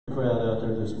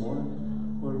this morning.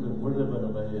 Where have been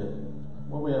about?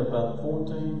 Well, we have about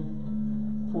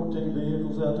 14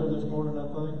 vehicles out there this morning, I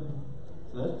think.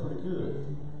 So that's pretty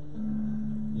good.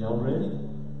 Y'all ready?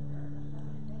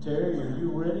 Terry, are you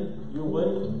ready? You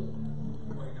waiting?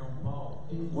 Waiting on Paul.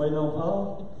 Waiting on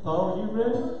Paul? Paul, are you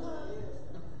ready?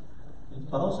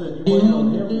 Paul said you waiting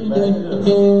on him to back it up.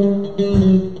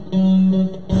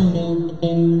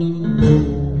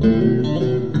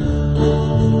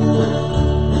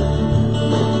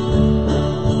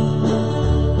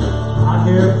 I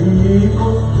hear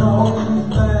people talking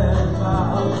bad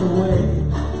miles away.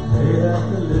 They have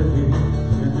to live in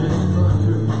this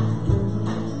country.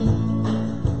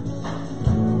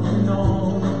 And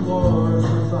on the wars we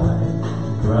fight,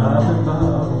 driving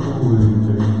miles away,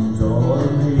 things all to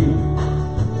me.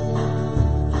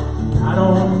 I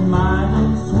don't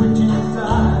mind switching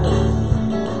sides,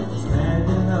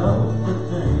 standing up for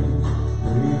things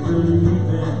we believe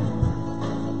in.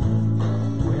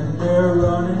 When they're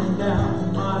running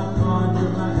down my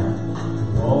countryman,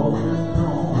 walking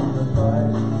on the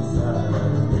fighting side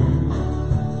of me.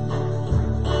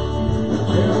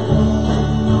 They're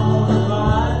walking on the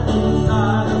fighting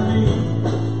side of me,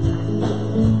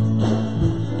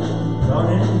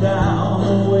 running down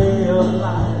the way of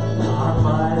life. Our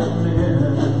fighting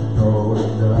men throw it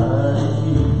down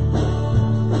deep.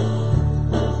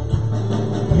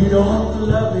 You don't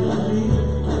love it, leave it.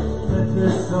 Let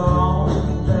this song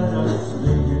that I'm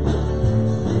singing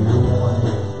be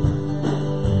warning.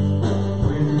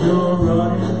 When you're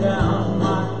running down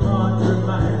my country,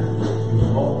 man,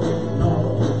 you're walking on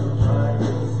the right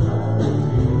side of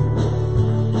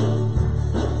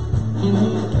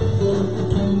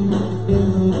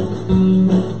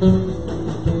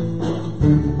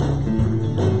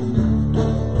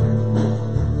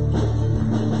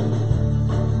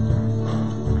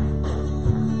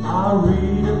I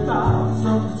read about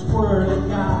some squirrely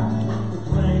guy who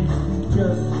claims he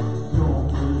just don't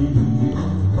believe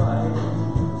in fighting.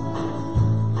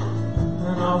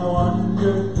 And I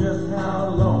wonder just how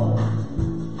long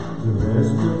the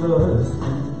rest of us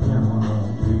can count on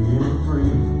being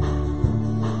free.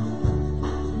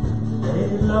 They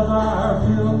love our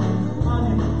milk and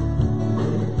honey,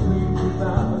 they preach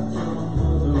about some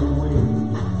other way.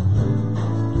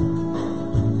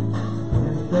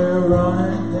 If they're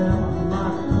running down my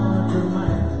country,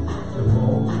 man, they're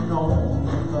walking on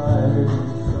the fighting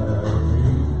side of me.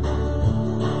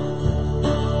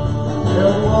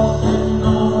 They're walking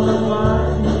on the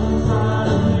fighting side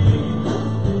of me,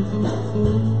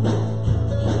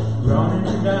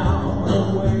 running down the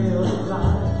way of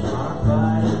life. Our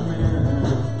fighting men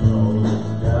always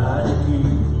die to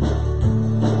keep.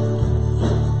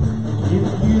 If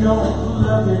you don't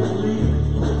love it, leave it.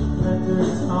 Let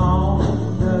this song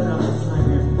that I'm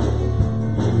singing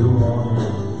be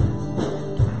warning.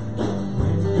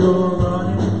 When you're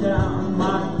running down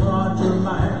my country,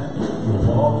 man, you're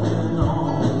walking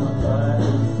on the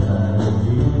fighting side of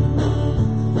me.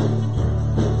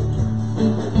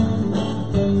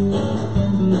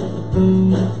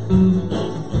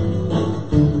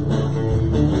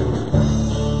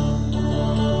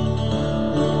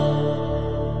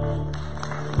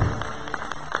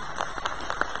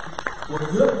 Well,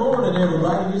 good morning,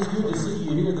 everybody. It's good to see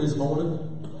you here this morning.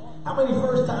 How many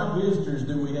first-time visitors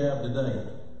do we have today?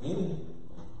 Any?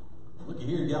 Look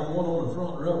here, got one on the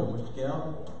front row, Mr.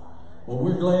 Calvin. Well,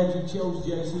 we're glad you chose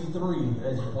JC3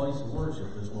 as your place of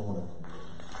worship this morning.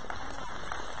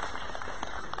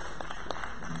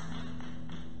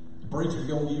 The preacher's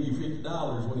going to give you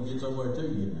 $50 when he gets over there to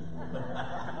you.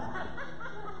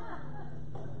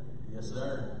 Yes,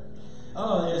 sir.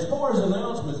 As far as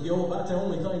announcements go, about the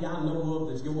only thing I know of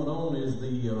that's going on is the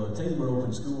team will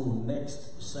open school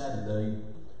next Saturday.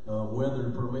 Weather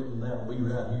permitting, that'll be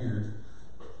right here.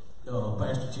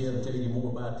 Pastor Chet will tell you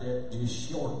more about that just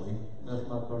shortly. That's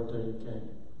my birthday, you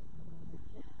can't.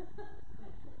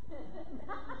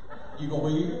 You gonna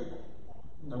be here?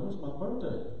 No, it's my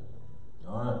birthday.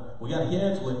 All right. We got to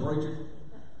cancel it, preacher.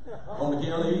 On the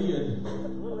count of Ian.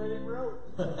 We'll let him roll.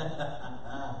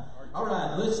 All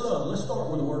right, let's start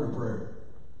with a word of prayer.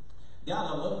 God,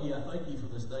 I love you. I thank you for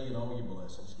this day and all your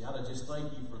blessings. God, I just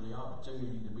thank you for the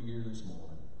opportunity to be here this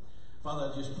morning.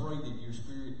 Father, I just pray that your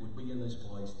spirit would be in this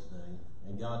place today.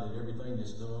 And God, that everything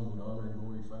that's done would honor and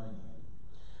glorify you.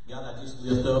 God, I just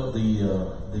lift up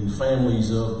the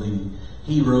families of the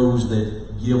heroes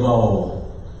that give all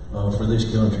for this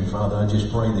country. Father, I just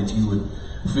pray that you would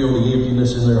fill the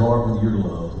emptiness in their heart with your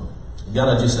love. God,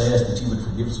 I just ask that you would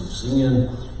forgive us of sin,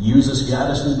 use us,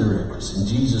 guide us, and direct us. In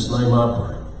Jesus' name I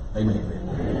pray. Amen.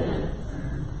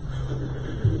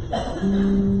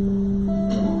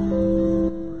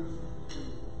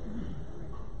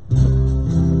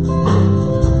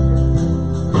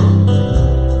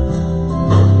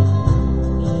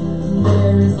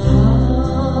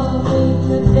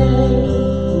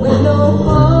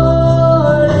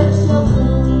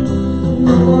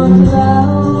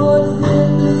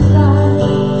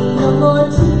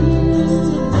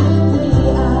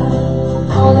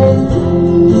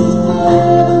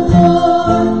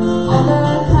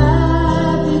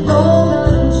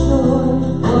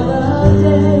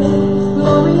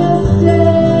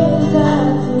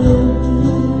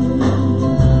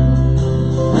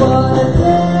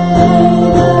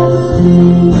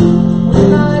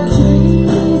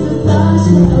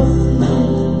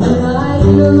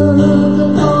 look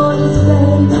upon His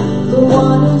face, the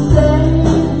one who saved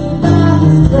me by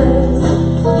His grace,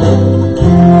 He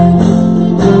takes me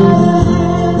by the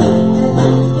hand and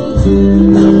leads me to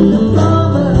the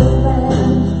promised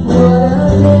land. What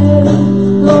a day,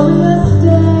 glorious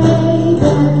day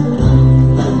that will be.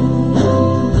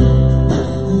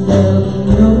 There'll be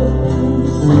no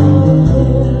sorrow,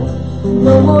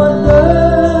 no more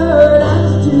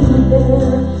burdens to bear,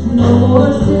 no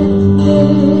more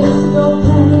sickness, no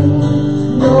pain,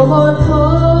 no more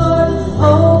parting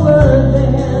over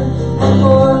there, and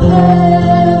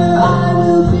forever I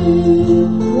will be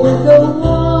with the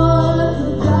one who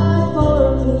died for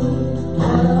me.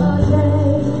 What a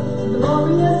day,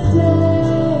 glorious day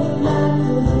that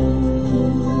will be.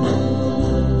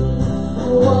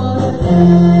 What a day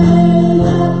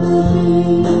that will be,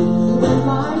 when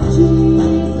my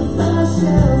Jesus I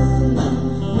shall see.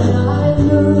 When I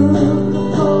look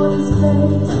upon His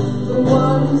face, the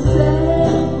one who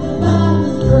saved me by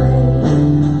His grace,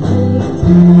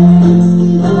 He takes me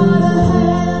by the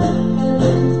hand and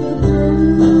leads me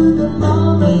through the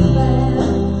promised land.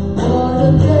 What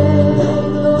a day,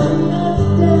 glorious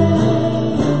day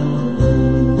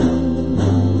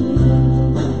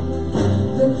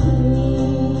the King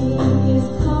is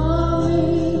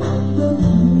coming, the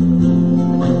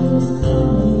King is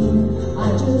coming. I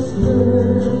just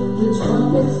heard the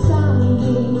trumpet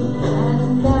sounding, and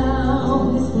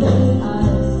now His face I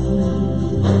see.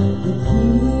 The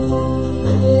King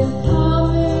is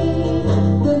coming,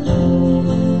 the King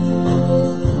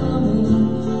is coming.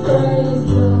 Praise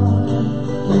God,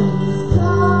 He's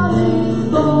coming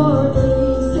for me.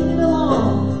 Sing it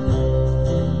along.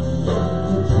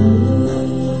 The King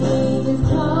is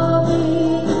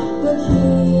coming, the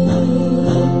King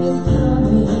is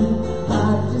coming.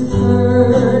 I've just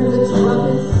heard the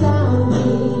trumpet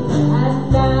sounding, and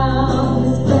now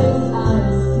His face I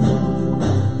see.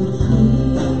 The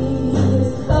King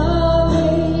is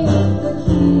coming, the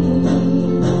King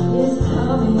is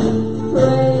coming.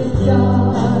 Praise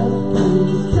God,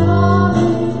 He's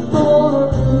coming for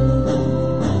me.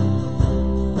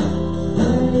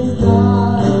 Praise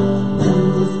God,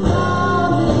 He's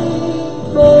coming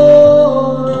for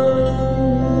me.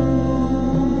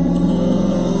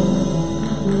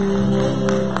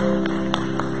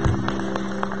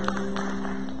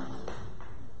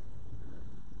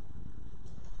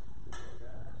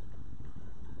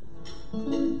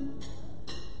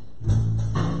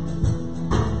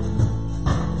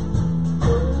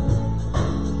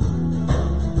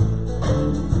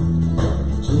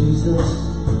 Jesus,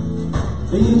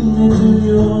 lead me to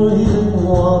your healing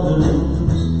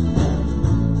waters.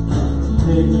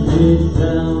 Take me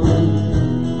down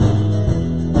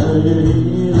to your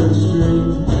healing stream.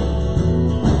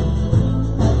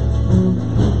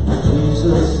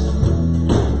 Jesus,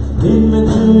 lead me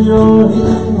to your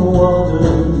healing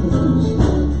waters.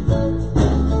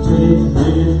 Take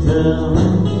me down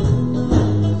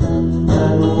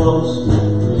and wash me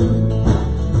clean.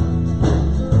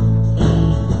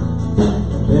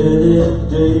 Many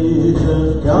days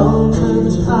have gone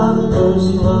since I first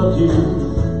loved you.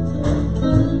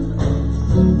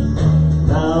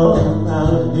 Now I'm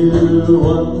out here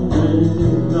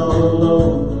wandering all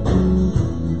alone.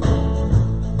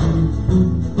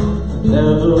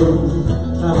 Never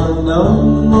have I known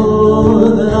more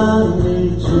that I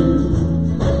need you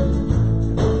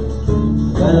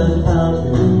than out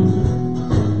here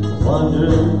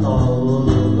wandering all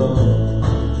alone.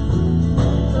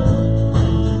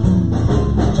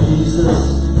 Jesus,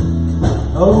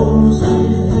 oh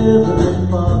sweet Heavenly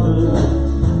Father,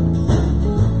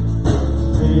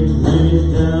 take me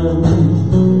down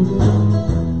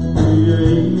to your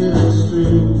healing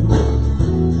stream.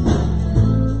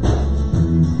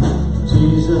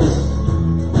 Jesus,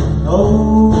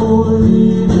 oh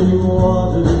healing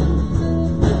water,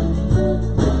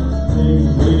 take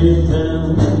me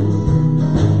down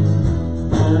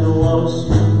and wash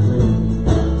me clean.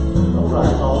 All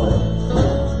right, all right.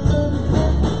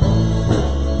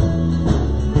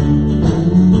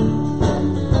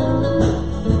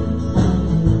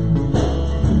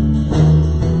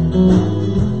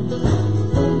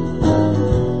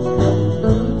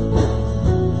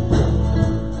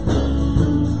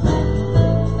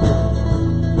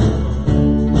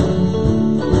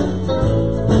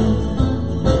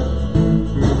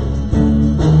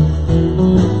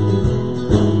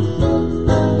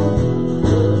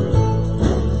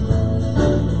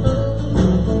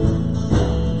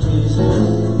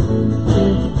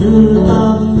 You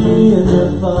found me in the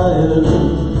fire,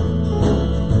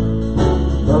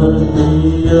 burn me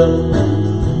up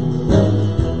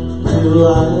till I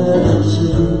can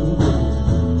see.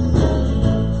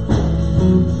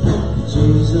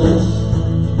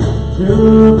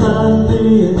 find me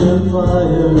in the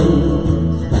fire,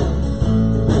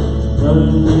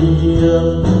 burn me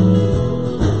up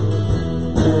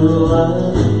till I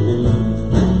bleed.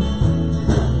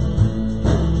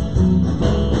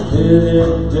 Many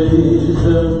days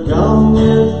have gone,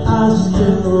 yet I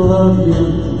still love you.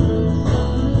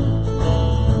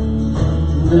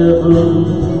 Never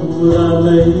would I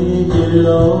make it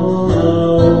on our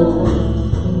own.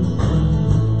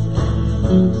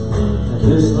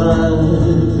 This life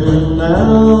and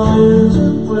now is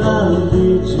when I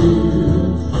need you,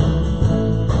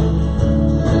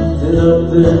 and up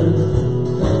there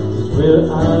is where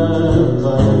I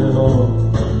find home.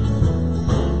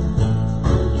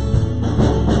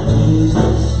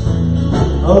 Jesus,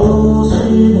 oh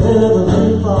sweet Heavenly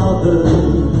Father,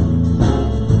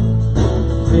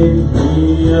 take me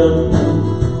up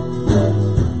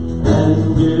and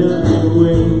give me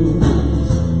wings.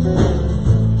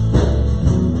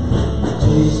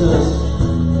 Jesus,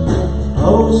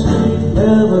 oh sweet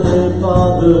Heavenly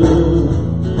Father,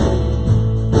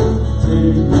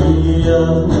 take me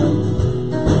up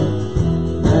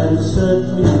and set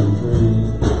me free.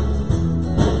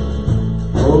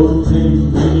 Oh, take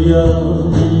me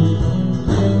up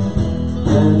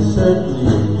and set me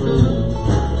free.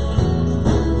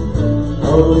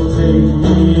 Oh, take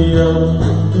me up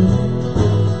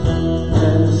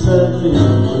and set me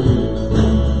free.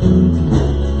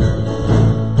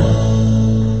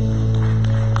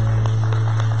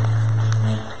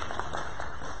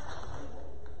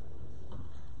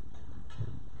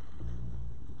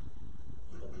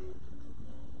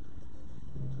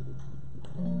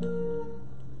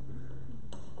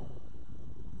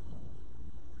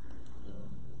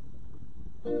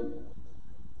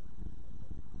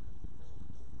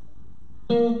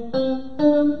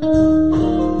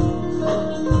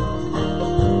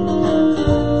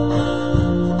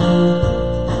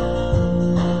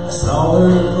 I saw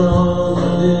her from a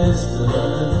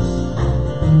distance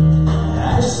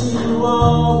as she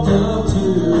walked up to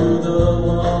the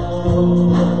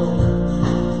wall.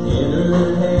 In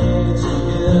her hand she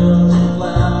held some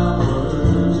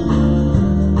flowers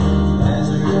as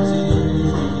her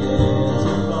tears began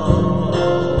to fall.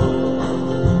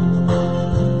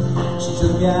 She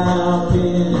took out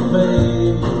pen and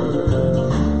paper,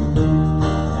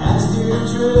 asked to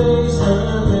trace her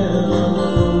memories.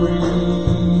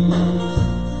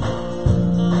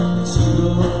 And she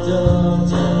looked up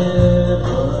to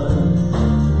heaven,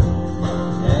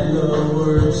 and the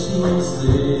words she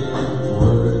said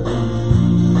were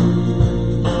these.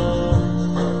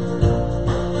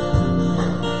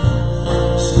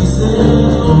 She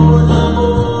said, Lord, my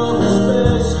boy was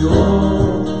special,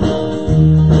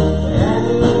 and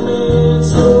it meant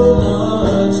so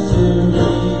much to me.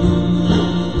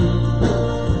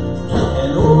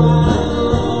 And oh, I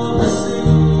love to see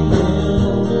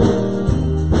him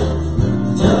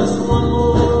just one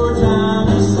more time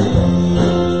to see.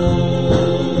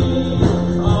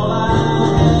 All I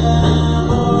have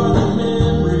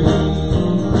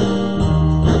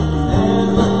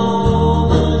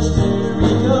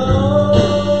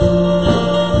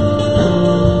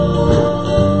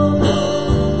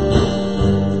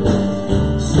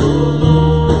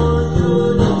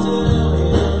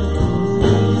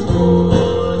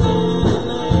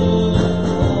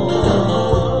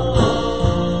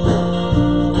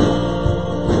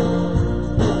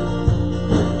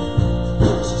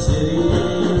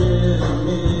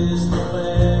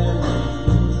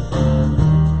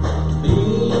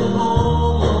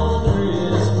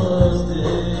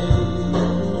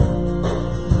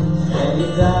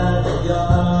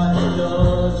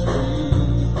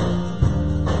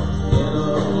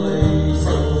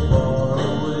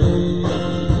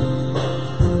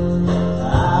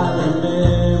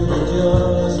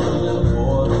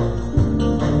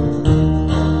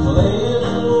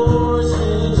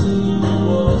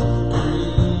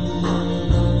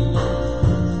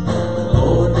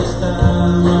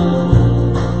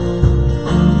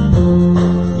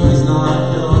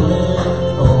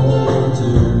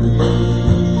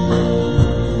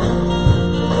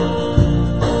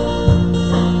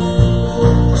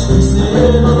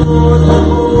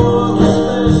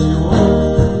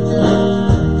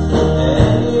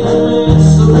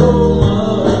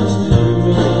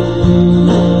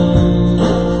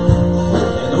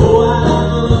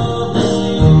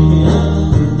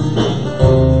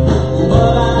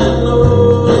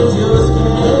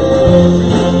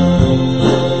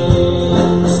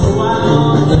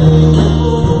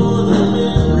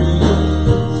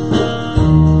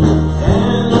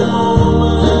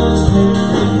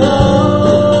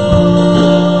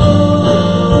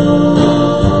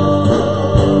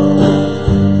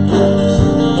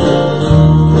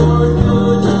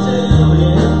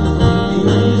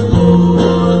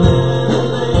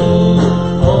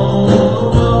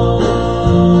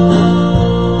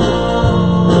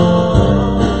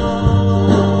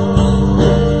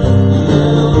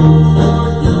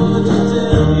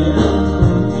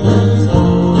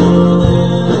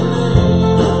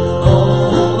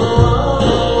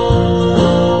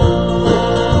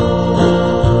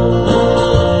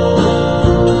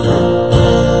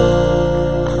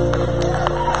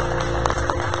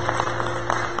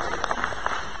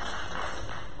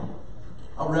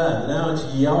now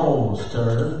it's y'all's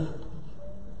turn.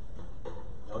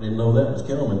 Y'all didn't know that was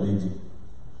coming, did you?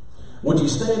 Would you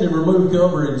stand and remove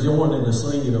cover and join in the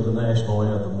singing of the national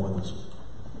anthem with us?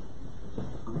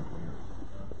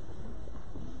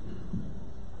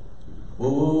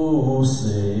 Oh,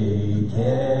 say,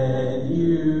 can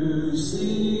you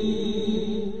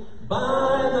see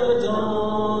by the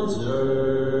dawn's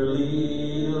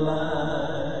early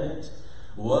light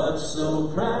what so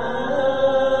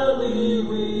proudly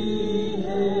we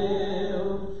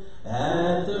hailed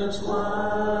at the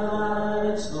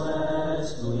twilight's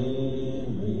last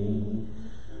gleaming,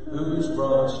 whose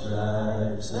broad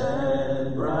stripes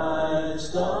and bright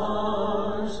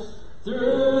stars through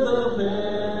the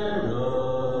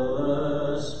perilous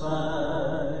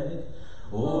fight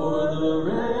o'er the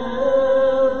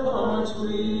ramparts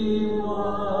we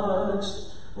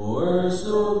watched were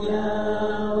so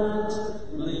gallantly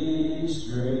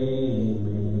streaming,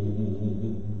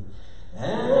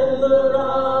 and the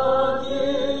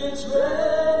rocket's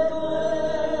red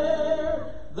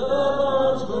glare, the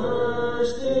bombs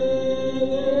bursting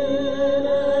in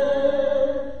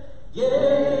air,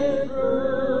 gave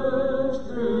proof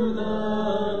through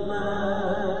the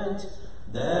night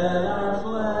that our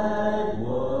flag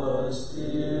was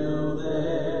still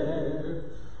there.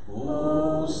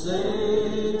 Oh,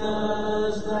 say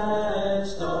does that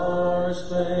star-spangled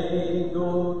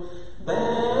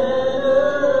banner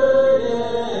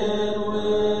yet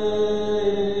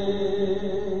wave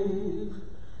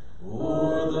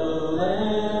o'er the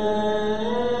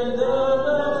land of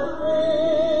the free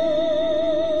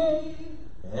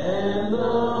and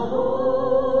the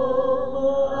home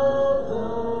of the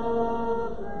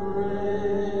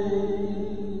brave?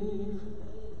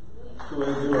 Go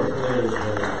ahead and do our pledge,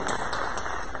 brother.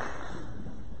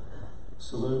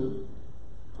 Salute,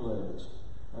 pledge.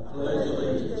 I pledge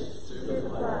allegiance to the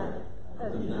flag of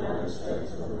the United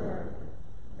States of America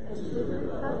and to the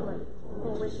republic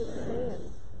for which it stands,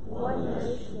 one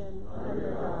nation under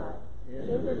God,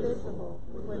 indivisible,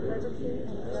 with liberty and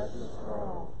justice for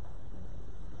all.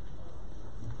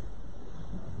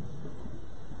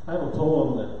 I have a poem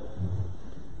that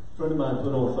a friend of mine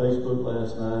put on Facebook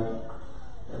last night,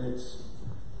 and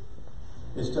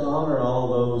it's to honor all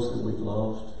those that we've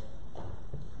lost.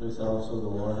 It's also to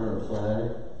honor our flag,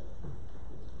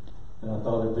 and I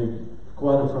thought it'd be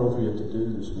quite appropriate to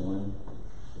do this morning.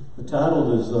 The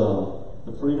title is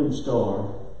The Freedom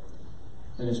Star,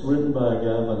 and it's written by a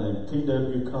guy by the name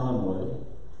P.W. Conway.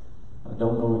 I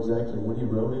don't know exactly when he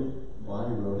wrote it, why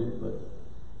he wrote it, but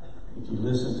if you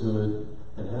listen to it,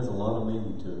 it has a lot of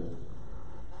meaning to it.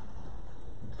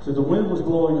 So the wind was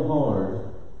blowing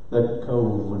hard that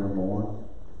cold winter morn,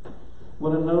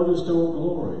 when I noticed Old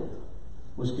Glory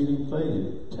was getting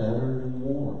faded, tattered, and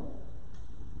worn.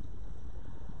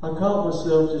 I caught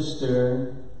myself just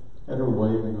staring at her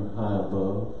waving high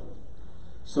above,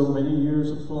 so many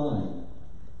years of flying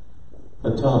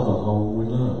atop a home we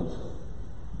love.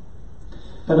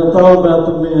 And I thought about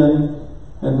the men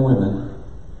and women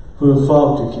who have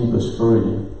fought to keep us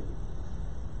free,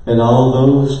 and all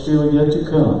those still yet to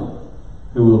come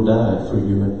who will die for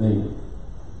you and me.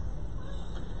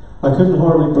 I couldn't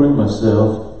hardly bring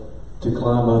myself to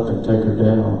climb up and take her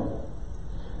down.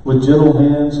 With gentle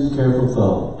hands and careful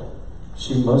thought,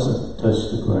 she mustn't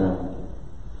touch the ground.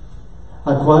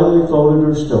 I quietly folded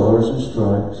her stars and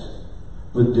stripes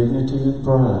with dignity and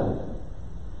pride,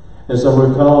 as I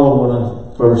recall when I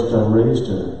raised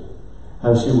her,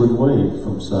 how she would wave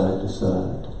from side to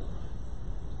side.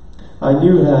 I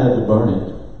knew how I had to burn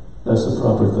it. That's the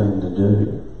proper thing to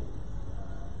do.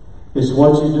 It's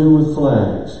what you do with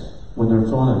flags when their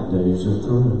flying days are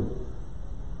through.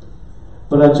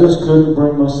 But I just couldn't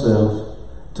bring myself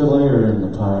to lay her in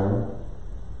the pyre.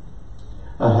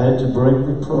 I had to break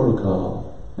the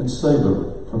protocol and save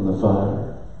her from the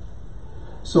fire.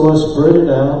 So I spread it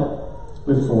out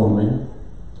before me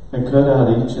and cut out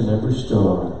each and every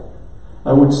star.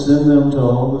 I would send them to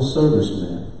all the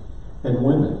servicemen and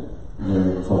women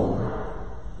near and far,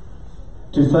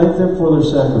 to thank them for their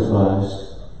sacrifice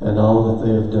and all that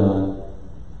they have done,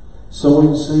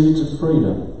 sowing seeds of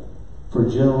freedom for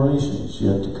generations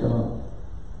yet to come.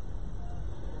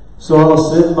 So I'll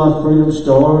send my freedom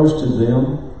stars to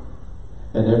them,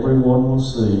 and everyone will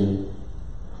see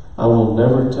I will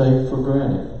never take for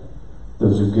granted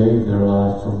those who gave their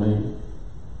life for me.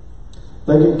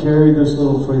 They can carry this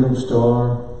little freedom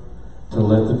star to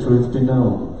let the truth be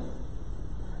known.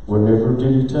 Wherever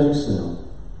duty takes them,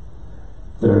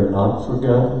 they're not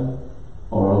forgotten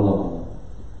or alone.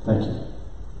 Thank you.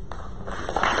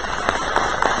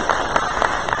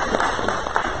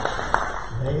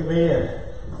 Amen.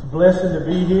 It's a blessing to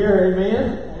be here. Amen.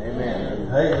 Amen.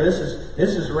 Hey, this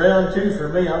is round 2 for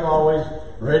me. I'm always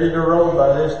ready to roll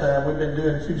by this time. We've been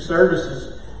doing 2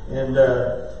 services and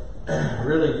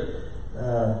really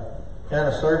kind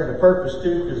of serving a purpose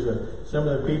too, because some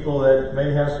of the people that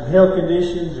may have some health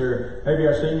conditions, or maybe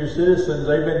our senior citizens,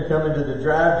 they've been coming to the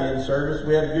drive-in service.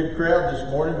 We had a good crowd this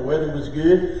morning. The weather was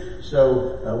good.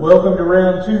 So welcome to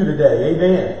round 2 today.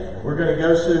 Amen. We're going to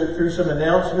go through some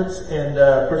announcements, and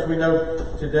of course we know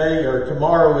today or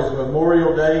tomorrow is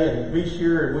Memorial Day, and be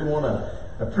sure and we want to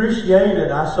appreciate.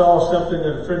 And I saw something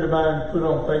that a friend of mine put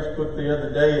on Facebook the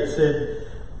other day. It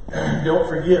said, "Don't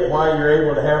forget why you're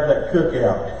able to have that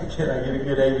cookout." Can I get a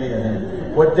good amen?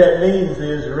 And what that means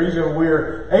is the reason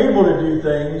we're able to do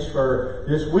things for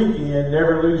this weekend,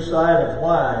 never lose sight of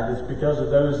why. It's because of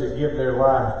those that give their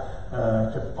life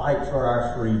to fight for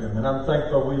our freedom. And I'm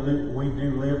thankful we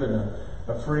do live in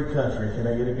a free country. Can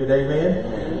I get a good amen?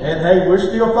 And hey, we're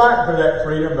still fighting for that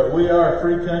freedom, but we are a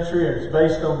free country, and it's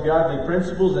based on godly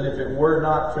principles. And if it were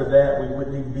not for that, we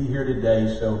wouldn't even be here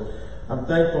today. So I'm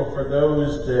thankful for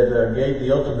those that gave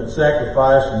the ultimate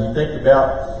sacrifice. And you think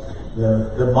about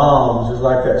the moms, just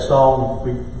like that song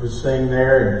we was singing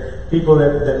there, and people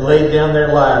that laid down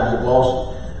their lives, that lost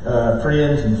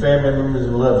friends and family members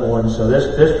and loved ones. So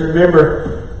let's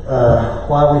remember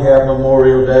why we have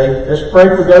Memorial Day. Let's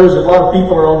pray for those. A lot of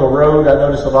people are on the road. I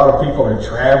notice a lot of people are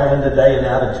traveling today and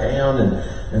out of town,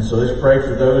 and so let's pray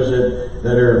for those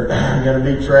that are going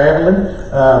to be traveling.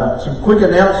 Some quick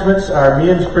announcements. Our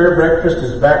men's prayer breakfast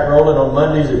is back rolling on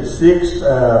Mondays at 6. If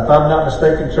I'm not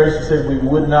mistaken, Tracy said we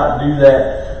would not do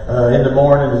that in the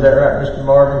morning. Is that right, Mr.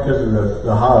 Marvin? Because of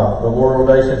the Memorial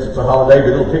Day, since it's a holiday,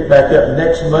 but it'll pick back up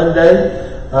next Monday.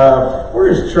 Where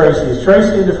is Tracy? Is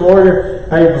Tracy in the foyer?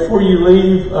 Hey, before you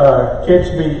leave,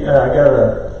 catch me. I got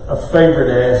a favor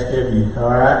to ask of you. All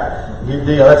right? Good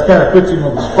deal. That's kind of puts him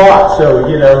on the spot, so,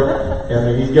 you know, I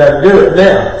mean, he's got to do it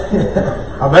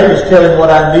now. I may just tell him what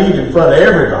I need in front of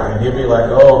everybody, and he'll be like,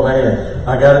 "Oh, man,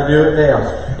 I got to do it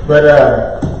now."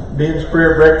 But men's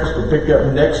prayer breakfast will pick up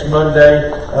next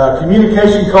Monday.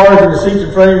 Communication cards in the seats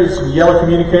in front of you. Some yellow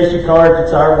communication cards.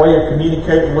 It's our way of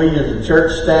communicating. We as a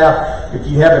church staff, if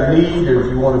you have a need or if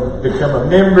you want to become a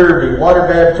member, be water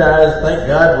baptized, thank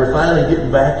God we're finally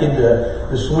getting back into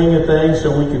the swing of things, so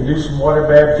we can do some water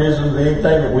baptisms,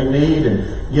 anything that we need, and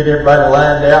get everybody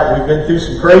lined out. We've been through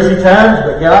some crazy times,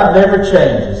 but God never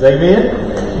changes. Amen?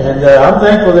 And I'm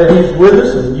thankful that He's with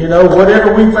us, and, you know,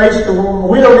 whatever we face,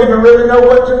 we don't even really know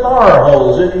what tomorrow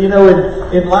holds, you know,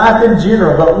 in life in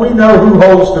general, but we know who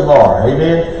holds tomorrow.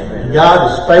 Amen? And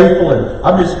God is faithful, and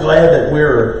I'm just glad that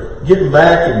we're getting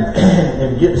back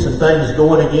and getting some things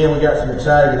going again. We got some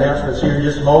exciting announcements here in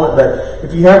just a moment, but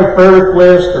if you have a prayer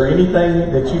request or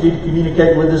anything that you need to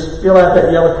communicate with us, fill out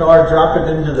that yellow card, drop it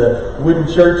into the wooden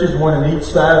churches, one in each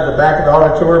side of the back of the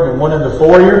auditorium and one in the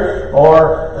foyer.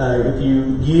 Or if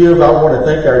you give, I want to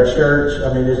thank our church.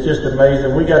 I mean, it's just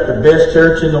amazing. We got the best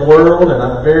church in the world, and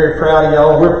I'm very proud of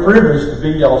y'all. We're privileged to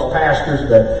be y'all's pastors,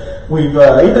 but we've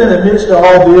even in the midst of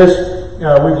all this,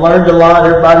 we've learned a lot.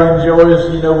 Everybody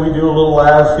enjoys, you know, we do a little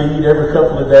live feed every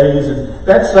couple of days, and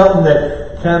that's something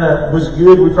that kind of was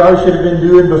good. We probably should have been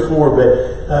doing before,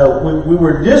 but we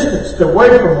were distanced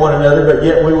away from one another, but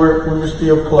yet we were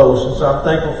still close. And so I'm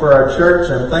thankful for our church.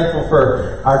 I'm thankful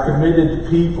for our committed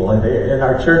people, and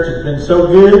our church has been so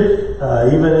good,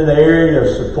 even in the area of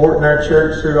supporting our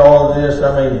church through all of this.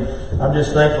 I mean, I'm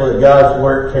just thankful that God's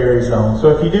work carries on. So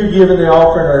if you do give in the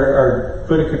offering or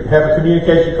have a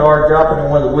communication card, drop it in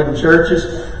one of the wooden churches.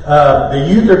 The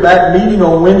youth are back meeting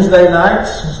on Wednesday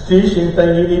nights. Tish,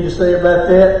 anything you need to say about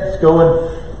that? It's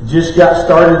going, just got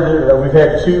started. We've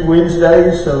had 2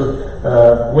 Wednesdays,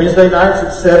 so Wednesday nights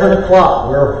at 7 o'clock.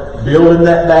 We're building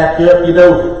that back up. You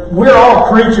know, we're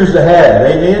all creatures of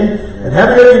habit, amen? And how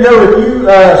many of you know if you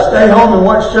stay home and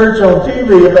watch church on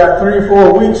TV about 3 or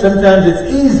 4 weeks, sometimes it's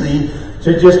easy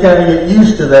to just kind of get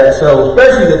used to that. So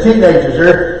especially the teenagers,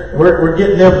 we're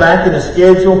getting them back in the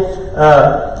schedule.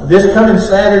 This coming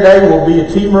Saturday will be a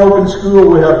team roping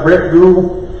school. We have Brett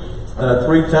Gould,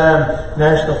 3-time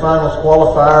national finals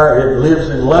qualifier. It lives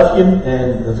in Lufkin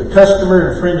and is a customer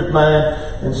and a friend of mine.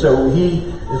 And so he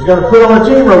is going to put on a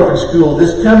team roping school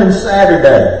this coming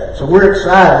Saturday. So we're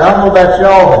excited. I don't know about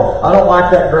y'all, but I don't like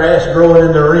that grass growing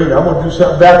in the arena. I'm going to do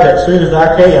something about that as soon as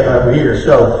I can over here.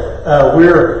 So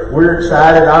we're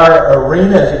excited. Our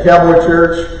arena as a Cowboy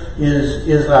Church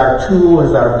is our tool,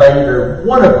 is our bait, or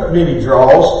one of many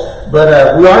draws.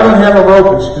 But we are going to have a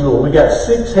roping school. We got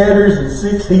 6 headers and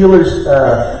 6 heelers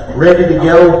ready to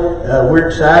go. We're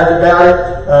excited about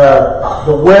it.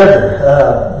 The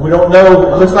weather, we don't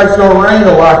know. It looks like it's going to rain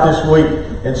a lot this week.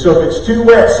 And so if it's too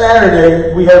wet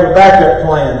Saturday, we have a backup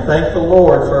plan. Thank the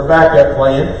Lord for a backup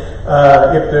plan.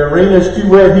 If the arena's too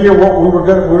wet here, we're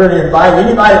going to invite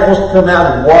anybody that wants to come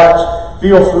out and watch.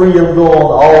 Feel free to go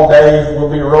on all days. We'll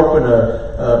be roping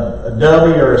a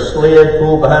dummy or a sled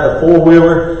pulled behind a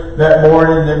four-wheeler that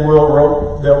morning. Then they'll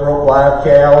rope live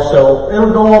cows. So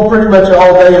it'll go on pretty much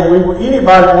all day. And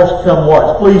anybody that wants to come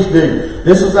watch, please do.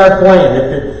 This is our plan.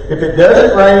 If it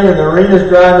doesn't rain and the arena's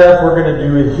dry enough, we're going to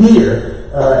do it here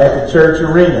at the church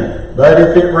arena. But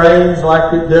if it rains,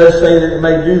 like it does say that it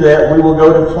may do that, we will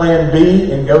go to Plan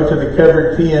B and go to the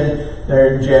covered pen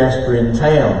there in Jasper in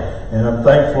town. And I'm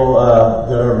thankful.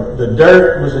 The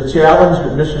dirt was a challenge,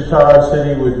 but Mr. Todd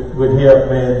said he would help.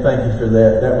 Man, thank you for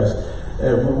that. That was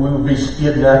we would be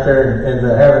skidding out there and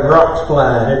having rocks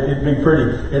flying. It'd be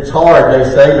pretty. It's hard, they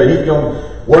say, but he's going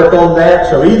to work on that.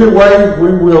 So either way,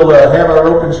 we will have our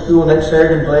open school next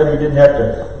Saturday. I'm glad we didn't have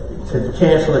to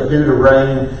cancel it due to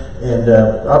rain. And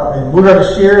we're going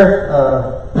to share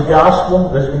the gospel.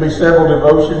 There's going to be several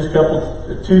devotions,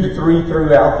 2 to 3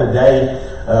 throughout the day.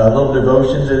 Little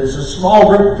devotions. It's a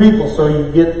small group of people, so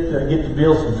you get to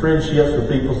build some friendships with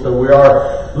people. So we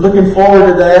are looking forward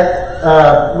to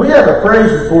that. We have a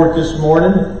praise report this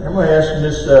morning. I'm going to ask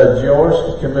Miss Joyce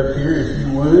to come up here, if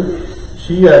you would.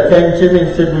 She came to me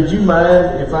and said, "Would you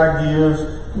mind if I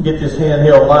get this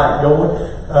handheld mic going?"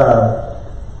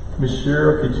 Miss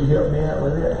Cheryl, could you help me out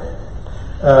with that?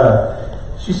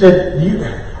 She said,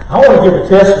 I want to give a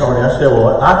testimony. I said,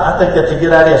 well, I think that's a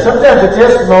good idea. Sometimes the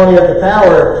testimony of the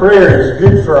power of prayer is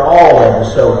good for all of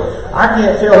us. So I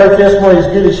can't tell her testimony as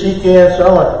good as she can, so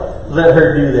I want to let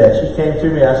her do that. She came to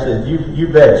me. I said, you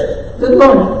betcha. Good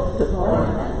morning. Good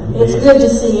morning. It's good to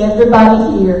see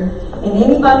everybody here. And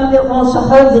anybody that wants a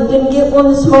hug that didn't get one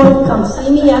this morning, come see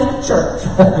me after church.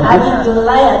 I'd be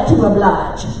glad to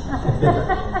oblige.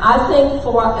 I think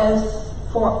for us,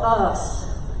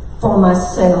 for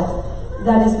myself,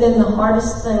 that has been the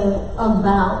hardest thing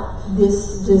about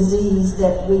this disease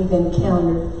that we've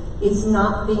encountered, is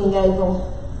not being able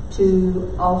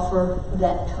to offer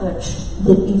that touch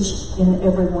that each and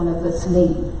every one of us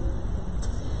need.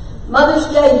 Mother's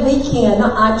Day weekend,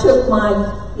 I took my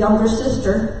younger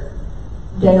sister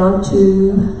down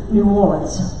to New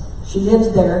Orleans. She lives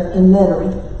there in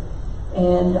Metairie.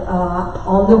 And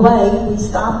on the way, we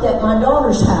stopped at my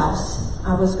daughter's house.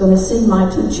 I was going to see my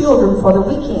 2 children for the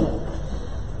weekend.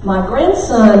 My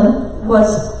grandson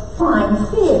was frying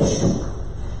fish,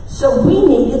 so we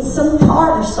needed some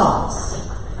tartar sauce.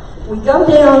 We go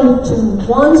down to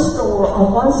one store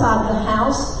on one side of the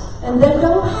house, and they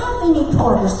don't have any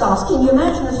tartar sauce. Can you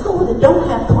imagine a store that don't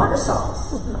have tartar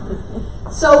sauce?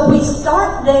 So we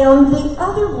start down the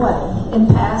other way and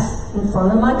pass in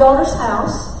front of my daughter's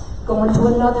house, going to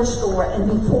another store, and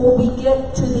before we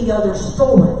get to the other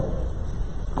store,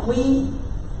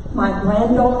 my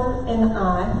granddaughter and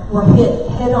I were hit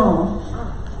head-on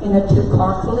in a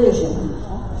 2-car collision.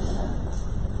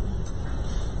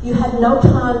 You had no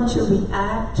time to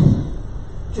react,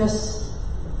 just,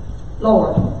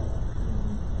 Lord.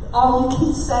 All you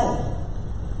can say,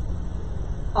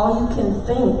 all you can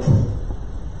think,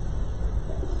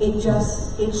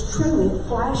 it's true, it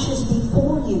flashes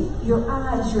before you, your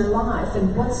eyes, your life,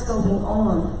 and what's going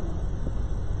on.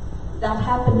 That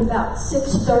happened about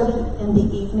 6:30 in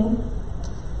the evening.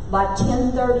 By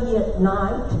 10:30 at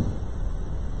night,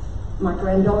 my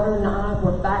granddaughter and I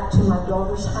were back to my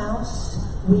daughter's house.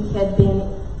 We had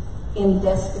been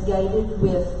investigated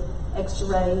with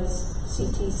x-rays,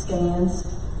 CT scans.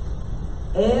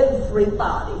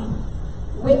 Everybody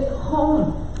went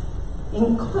home,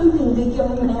 including the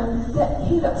young man that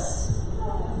hit us.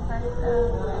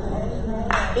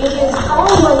 It is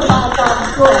only by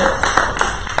God's grace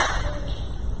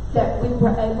that we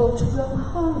were able to go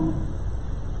home.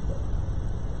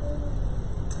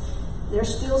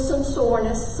 There's still some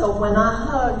soreness, so when I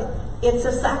hug, it's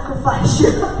a sacrifice.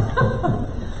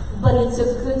 But it's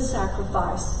a good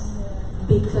sacrifice,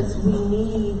 because we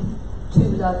need to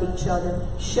love each other,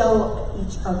 show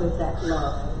each other that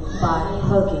love by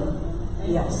hugging.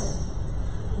 Yes.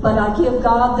 But I give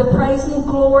God the praise and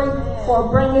glory for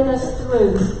bringing us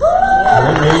through.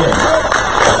 Amen.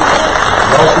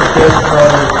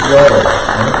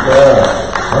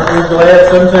 Aren't we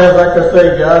glad? Sometimes, like I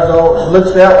say, God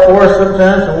looks out for us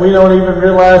sometimes and we don't even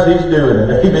realize He's doing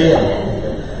it.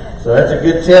 Amen. So that's a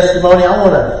good testimony. I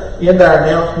want to end our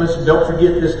announcements. Don't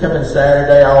forget this coming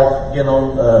Saturday. I'll get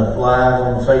on live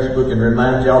on Facebook and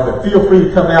remind y'all. But feel free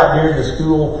to come out during the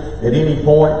school at any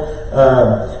point.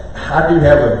 I do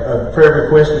have a prayer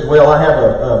request as well. I have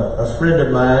a friend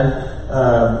of mine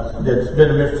that's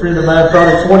been a friend of mine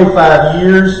probably 25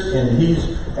 years, and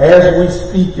he's as we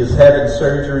speak, is having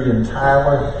surgery in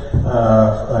Tyler,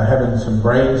 having some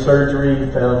brain surgery,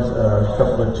 found a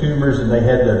couple of tumors, and they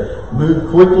had to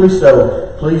move quickly.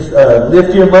 So please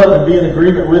lift him up and be in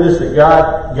agreement with us that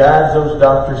God guides those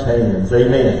doctors' hands.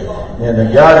 Amen.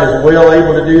 And God is well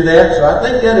able to do that. So I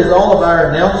think that is all of our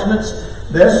announcements.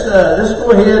 Let's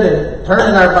go ahead and turn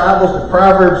in our Bibles to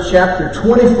Proverbs chapter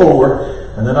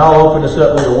 24, and then I'll open us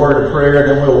up with a word of prayer,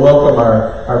 and then we'll welcome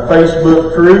our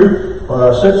Facebook crew.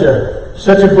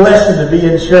 Such a blessing to be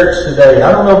in church today.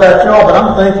 I don't know about y'all, but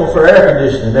I'm thankful for air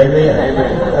conditioning. Amen.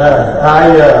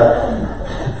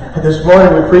 This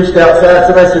morning we preached outside.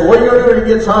 Somebody said, "What are you going to do when it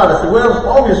gets hot?" I said, "Well, as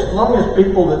long as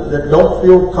people that don't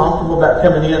feel comfortable about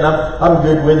coming in, I'm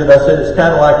good with it." I said, "It's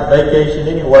kind of like a vacation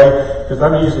anyway, because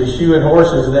I'm usually shoeing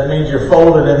horses, and that means you're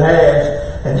folded in halves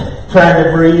and trying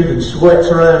to breathe, and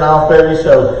sweat's running off of you."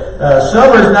 So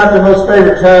summer's not the most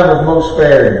favorite time of most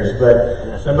farriers, but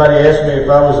somebody asked me if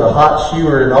I was a hot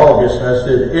shoer in August, and I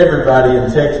said, everybody in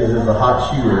Texas is a hot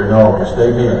shoer in August.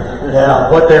 Amen. Now,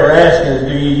 what they were asking is,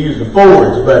 do you use the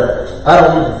Fords? But I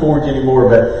don't use the Fords anymore.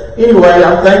 But anyway,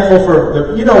 I'm thankful for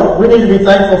we need to be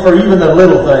thankful for even the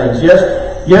little things.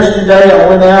 Yesterday I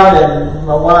went out, and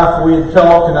my wife, we had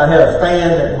talked, and I had a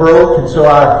fan that broke, and so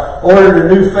I ordered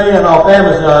a new fan off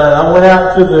Amazon, and I went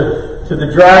out to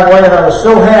the driveway, and I was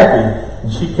so happy.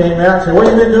 And she came out and said, "What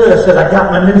have you been doing?" I said, "I got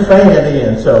my new fan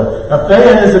in." So a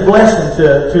fan is a blessing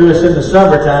to us in the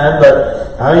summertime,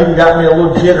 but I even got me a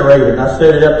little generator, and I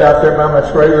set it up out there by my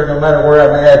trailer no matter where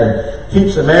I'm at, and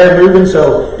keeps some air moving.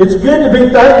 So it's good to be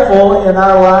thankful in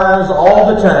our lives all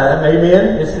the time.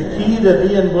 Amen. It's the key to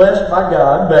being blessed by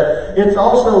God, but it's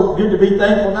also good to be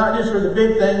thankful not just for the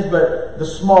big things, but the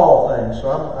small things. So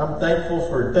I'm thankful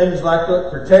for things like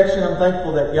protection. I'm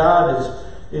thankful that God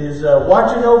is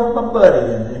watching over my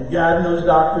buddy and guiding those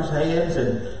doctors' hands.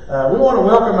 And we want to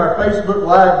welcome our Facebook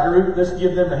Live group. Let's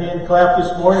give them a hand clap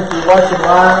this morning if you're watching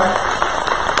live.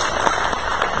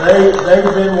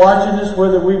 They've been watching us,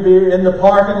 whether we be in the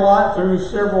parking lot through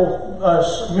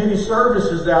many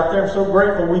services out there. I'm so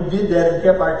grateful we did that and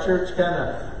kept our church kind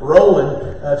of rolling.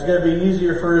 It's going to be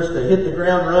easier for us to hit the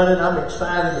ground running. I'm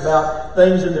excited about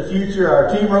things in the future. Our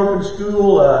team are open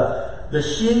school. The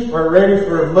sheep are ready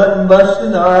for mutton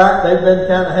busting. All right, they've been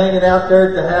kind of hanging out there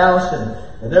at the house, and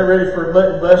they're ready for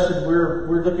mutton busting. We're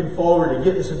looking forward to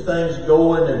getting some things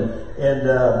going and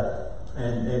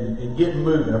getting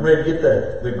moving. I'm ready to get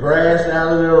the grass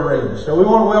out of the arena. So we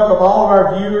want to welcome all of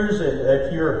our viewers, and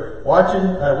if you're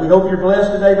watching, we hope you're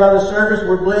blessed today by the service.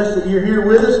 We're blessed that you're here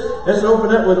with us. Let's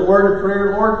open up with a word of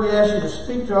prayer. Lord, we ask you to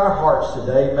speak to our hearts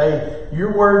today. May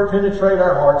your word penetrate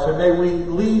our hearts, and may we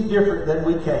leave different than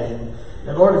we came.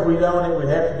 And Lord, if we don't, it would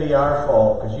have to be our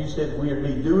fault, because you said we would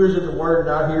be doers of the word,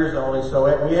 not hearers only. So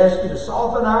we ask you to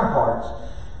soften our hearts.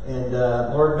 And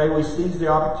Lord, may we seize the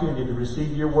opportunity to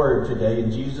receive your word today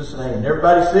in Jesus' name. And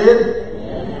everybody said?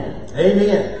 Amen.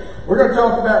 Amen. We're going to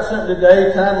talk about something today.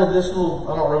 The title of this little,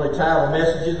 I don't really title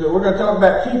messages, but we're going to talk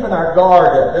about keeping our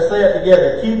guard up. Let's say it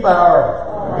together. Keep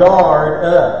our guard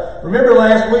up. Remember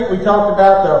last week we talked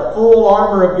about the full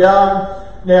armor of God?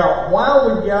 Now, why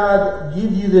would God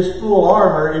give you this full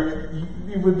armor?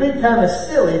 It would be kind of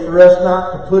silly for us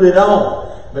not to put it on.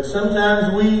 But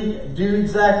sometimes we do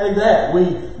exactly that.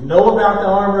 We know about the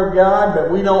armor of God,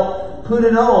 but we don't put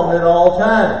it on at all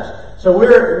times. So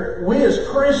we as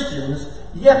Christians,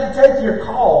 you have to take your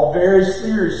call very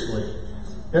seriously.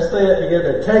 Let's say that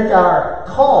together. Take our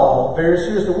call very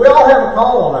seriously. We all have a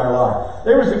call on our life.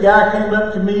 There was a guy came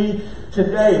up to me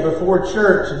today before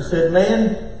church and said,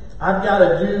 "Man, I've got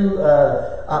to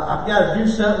do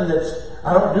something that's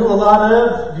I don't do a lot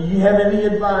of. Do you have any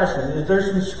advice? And is there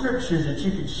some scriptures that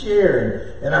you could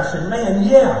share?" And I said, "Man,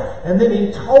 yeah." And then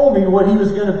he told me what he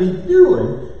was going to be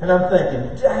doing, and I'm thinking,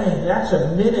 dang, that's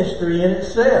a ministry in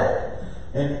itself.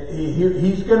 And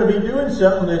he's going to be doing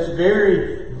something that's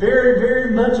very, very,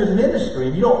 very much a ministry.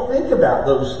 And you don't think about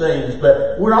those things,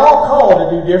 but we're all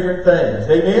called to do different things.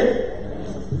 Amen?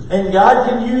 And God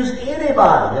can use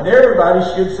anybody. And everybody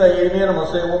should say amen. I'm going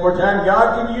to say it one more time.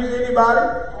 God can use anybody.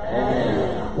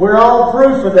 Amen. We're all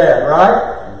proof of that,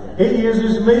 right? He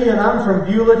uses me, and I'm from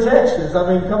Beulah, Texas. I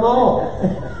mean, come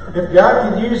on. If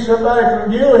God can use somebody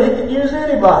from Beulah, he can use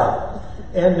anybody.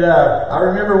 And I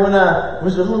remember when I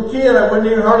was a little kid, I wouldn't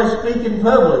even hardly speak in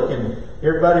public. And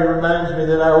everybody reminds me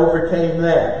that I overcame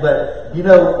that. But, you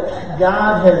know,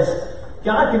 God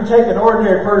can take an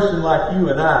ordinary person like you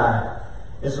and I,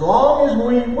 as long as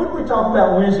what did we talk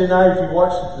about Wednesday night if you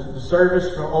watched the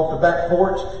service from off the back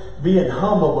porch? Being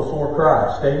humble before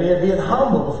Christ. Amen. Being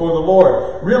humble before the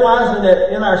Lord. Realizing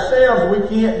that in ourselves we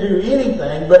can't do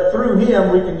anything, but through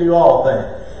him we can do all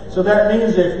things. So that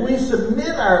means if we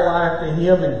submit our life to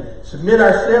Him and submit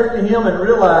ourselves to Him and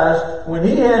realize when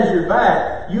He has your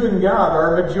back, you and God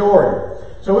are a majority.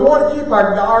 So we want to keep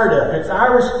our guard up. It's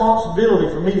our responsibility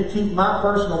for me to keep my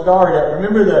personal guard up.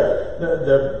 Remember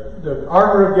the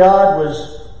armor of God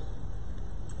was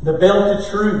the belt of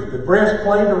truth, the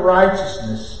breastplate of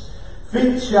righteousness,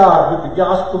 feet shod with the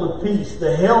gospel of peace,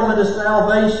 the helmet of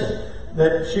salvation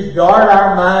that should guard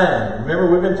our mind. Remember,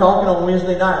 we've been talking on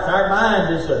Wednesday nights. Our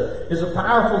mind is a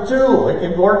powerful tool. It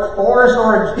can work for us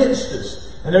or against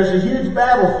us. And there's a huge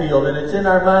battlefield, and it's in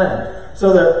our mind.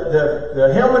 So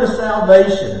the helmet of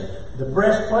salvation, the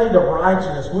breastplate of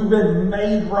righteousness, we've been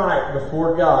made right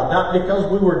before God. Not because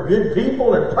we were good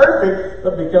people and perfect,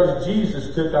 but because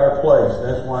Jesus took our place.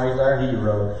 That's why He's our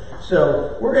hero.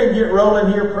 So we're going to get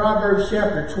rolling here. Proverbs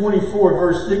chapter 24,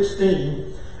 verse 16.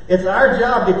 It's our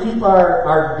job to keep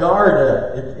our guard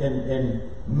up and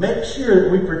make sure that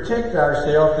we protect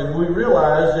ourselves and we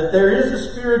realize that there is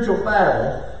a spiritual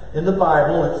battle in the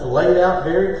Bible. It's laid out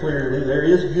very clearly. There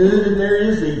is good and there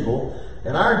is evil.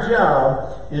 And our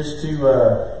job is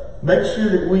to make sure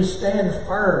that we stand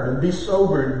firm and be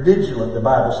sober and vigilant, the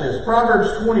Bible says.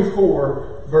 Proverbs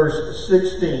 24, verse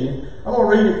 16. I'm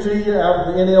going to read it to you out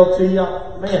of the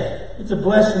NLT. Man, it's a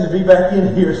blessing to be back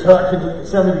in here so I can look at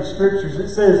some of these scriptures. It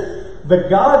says, the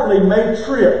godly may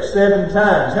trip 7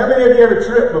 times. How many of you ever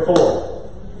tripped before?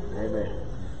 Amen.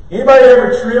 Anybody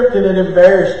ever tripped and it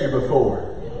embarrassed you before?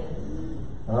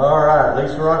 All right, at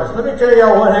least we're honest. Let me tell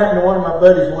y'all what happened to one of my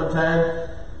buddies one time.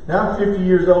 Now I'm 50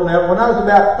 years old now. When I was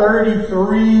about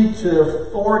 33 to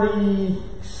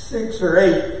 46 or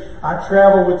 8, I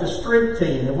traveled with the strength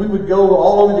team, and we would go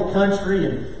all over the country,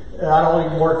 and I don't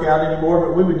even work out anymore,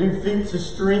 but we would do feats of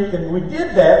strength, and we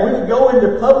did that. We would go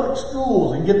into public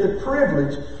schools and get the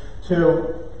privilege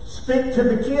to speak to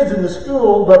the kids in the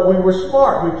school, but we were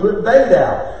smart. We put bait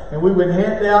out, and we would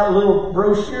hand out little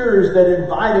brochures that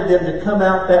invited them to come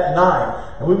out that night.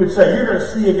 And we would say, you're going to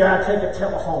see a guy take a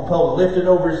telephone pole, lift it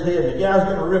over his head. The guy's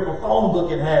going to rip a phone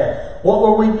book in half. What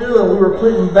were we doing? We were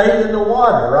putting bait in the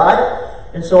water, right?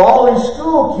 And so all these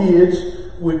school kids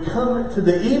would come to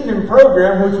the evening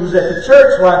program, which was at the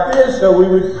church like this, so we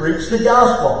would preach the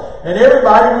gospel. And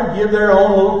everybody would give their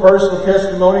own little personal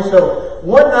testimony. So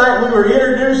one night we were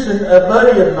introducing a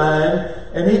buddy of mine,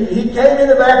 and he came in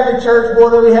the back of the church,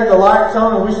 boy, we had the lights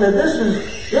on, and we said, this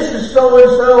is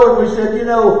so-and-so, and we said, we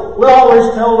always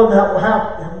told them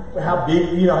how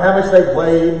big, how much they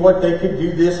weighed, and what they could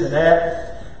do this and that.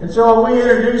 And so we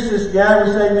introduce this guy, we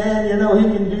say, man, he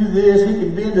can do this, he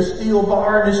can bend a steel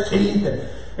bar in his teeth,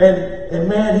 and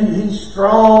man, he's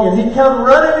strong, and he come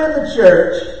running in the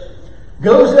church,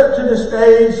 goes up to the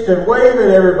stage to wave at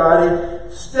everybody,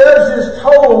 stubs his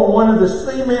toe on one of the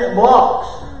cement blocks.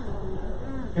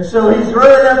 And so he's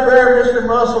running up there, Mr.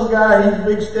 Muscle guy, he's a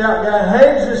big stout guy,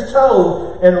 hangs his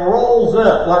toe and rolls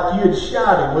up like you had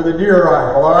shot him with a deer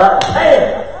rifle, all right?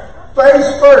 Bam!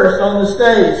 Face first on the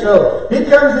stage. So he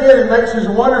comes in and makes his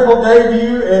wonderful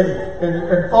debut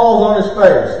and falls on his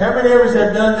face. How many of us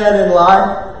have done that in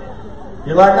life?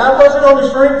 You're like, I wasn't on the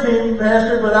strength team,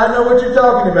 Pastor, but I know what you're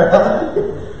talking about.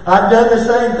 I've done the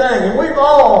same thing. And we've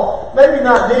all, maybe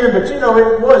not then, but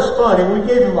it was funny. We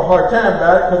gave him a hard time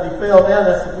about it because he fell down.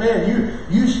 I said, man,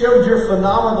 you showed your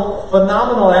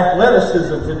phenomenal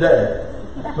athleticism today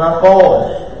by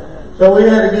falling. So we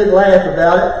had a good laugh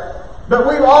about it. But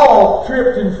we've all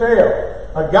tripped and fell.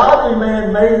 A godly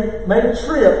man may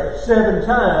trip 7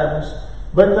 times,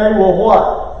 but they will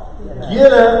what?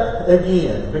 Get up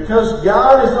again. Because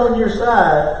God is on your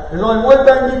side, there's only one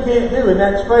thing you can't do, and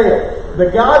that's fail. The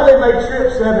godly may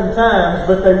trip 7 times,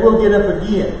 but they will get up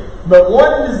again. But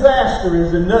one disaster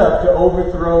is enough to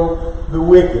overthrow the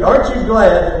wicked. Aren't you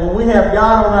glad that when we have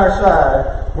God on our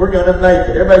side, we're going to make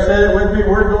it? Everybody say that with me.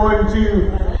 We're going to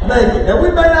make it. Now, we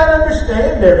may not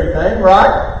understand everything,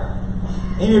 right?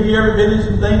 Any of you ever been in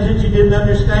some things that you didn't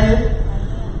understand?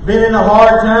 Been in a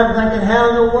hard time thinking, how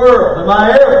in the world am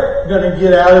I ever going to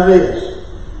get out of this?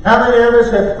 How many of us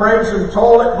have prayed some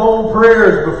toilet bowl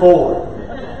prayers before?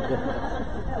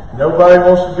 Nobody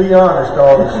wants to be honest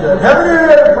all this stuff. How many of you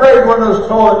ever prayed one of those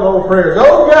toilet bowl prayers?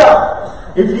 Oh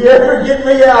God, if you ever get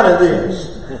me out of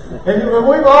this. And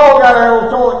we've all got our little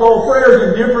toilet bowl prayers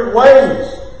in different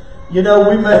ways. We may,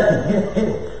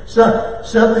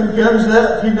 something comes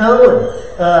up, and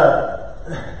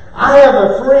I have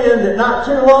a friend that not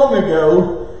too long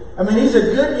ago, he's a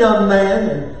good young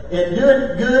man and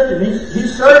doing good, and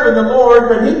he's serving the Lord,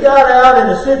 but he got out in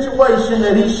a situation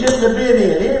that he shouldn't have been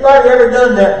in. Anybody ever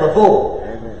done that before?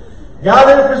 Amen. Got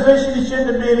in a position he shouldn't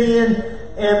have been in,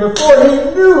 And before he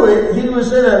knew it, he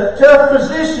was in a tough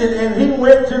position, and he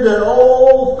went to the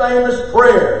old famous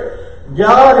prayer.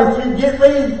 God, if you get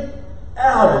me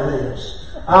out of this,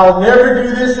 I'll never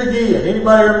do this again.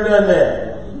 Anybody ever done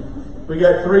that? We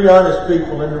got 3 honest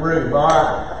people in the room. All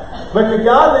right. But the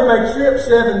godly may trip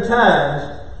 7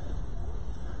 times,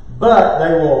 but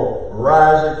they will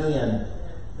rise again.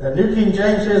 New King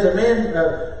James says a man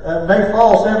may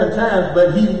fall 7 times,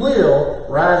 but he will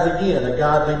rise again, a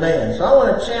godly man. So I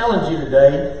want to challenge you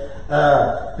today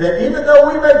that even though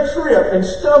we may trip and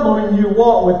stumble in your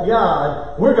walk with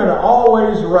God, we're going to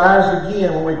always rise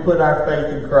again when we put our faith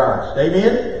in Christ.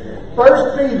 Amen?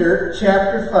 1 Peter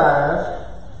chapter 5.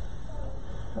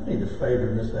 I need a favor,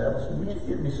 Miss Allison. Would you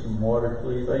get me some water,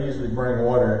 please? I usually bring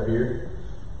water up here.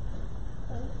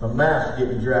 My mouth's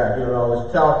getting dry doing all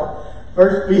this talking.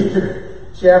 1 Peter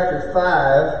chapter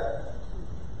 5,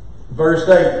 verse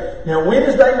 8. Now,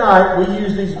 Wednesday night, we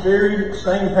use these very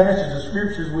same passages of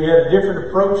scriptures. We had a different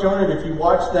approach on it. If you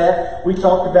watch that, we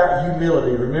talked about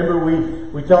humility. Remember,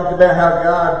 we talked about how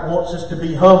God wants us to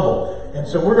be humble. And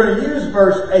so we're going to use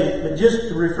verse 8. But just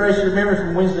to refresh your memory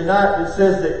from Wednesday night, it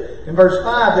says that in verse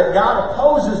 5 that God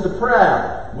opposes the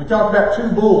proud. We talked about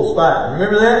 2 bulls fighting.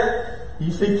 Remember that?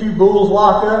 You see 2 bulls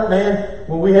lock up, man.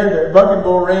 When we had the Bucking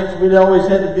Bull Ranch, we'd always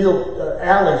had to build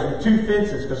alleys with 2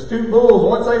 fences. Because 2 bulls,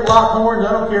 once they lock horns,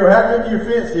 I don't care how good your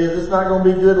fence is, it's not going to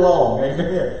be good long.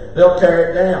 Amen. They'll tear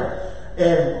it down.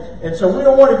 And so we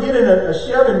don't want to get in a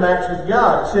shoving match with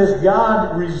God. It says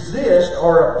God resists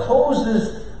or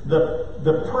opposes the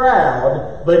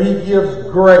proud, but he gives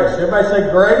grace. Everybody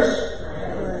say grace?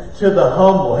 To the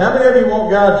humble. How many of you want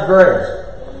God's grace?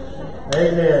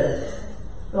 Amen.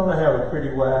 Don't I have a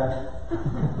pretty wife?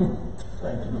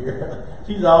 Thank you, dear.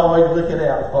 She's always looking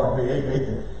out for me.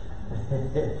 Amen.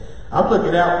 I'm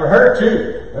looking out for her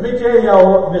too. Let me tell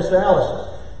y'all what Miss Allison.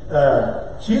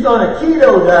 She's on a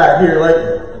keto diet here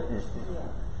lately.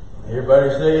 Everybody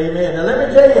say amen. Now let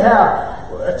me tell you how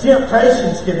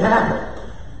temptations can happen.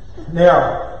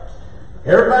 Now,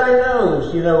 everybody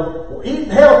knows, eating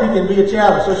healthy can be a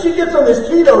challenge. So she gets on this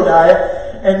keto diet.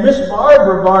 And Miss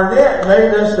Barbara Barnett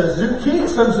made us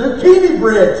some zucchini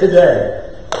bread today.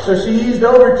 So she eased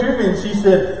over to me and she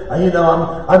said, I'm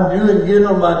doing good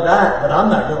on my diet, but I'm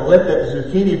not going to let that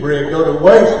zucchini bread go to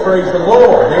waste. Praise the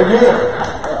Lord. Amen.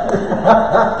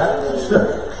 So,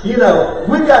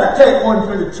 we've got to take one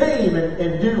for the team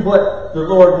and do what the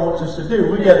Lord wants us to do.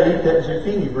 We've got to eat that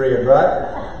zucchini bread, right?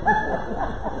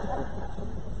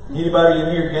 Anybody in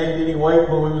here gained any weight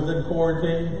when we was in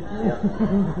quarantine?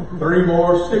 3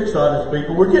 more, 6 honest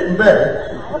people. We're getting better.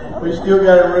 We still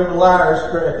got a room of liars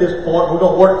at this point. We're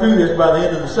going to work through this by the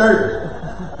end of the service.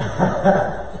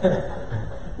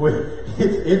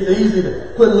 It's easy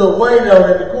to put a little weight on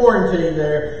in the quarantine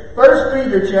there. 1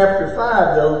 Peter chapter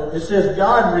 5, though, it says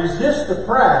God resists the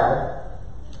proud.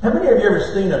 How many of you ever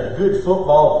seen a good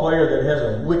football player that has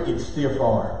a wicked stiff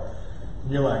arm?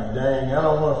 You're like, dang, I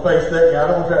don't want to face that guy. I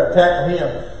don't want to try to tackle him.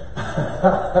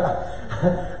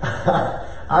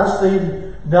 I've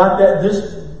seen, not that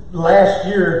this last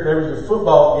year, there was a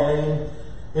football game.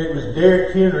 It was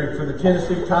Derrick Henry for the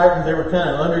Tennessee Titans. They were kind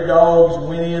of underdogs,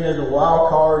 went in as a wild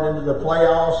card into the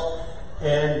playoffs.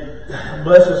 And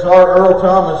bless his heart, Earl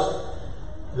Thomas,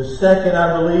 the second,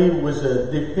 I believe, was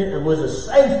a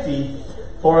safety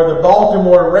for the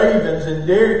Baltimore Ravens, and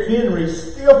Derrick Henry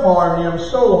stiff-armed him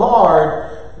so hard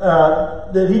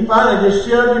that he finally just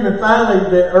shoved him, and finally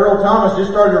that Earl Thomas just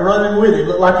started running with him.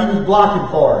 Looked like he was blocking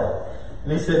for him.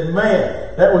 And he said,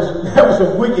 man, that was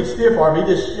a wicked stiff-arm. He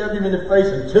just shoved him in the face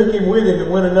and took him with him and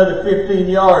went another 15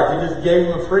 yards. He just gave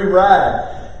him a free ride.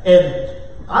 And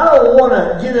I don't want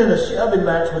to get in a shoving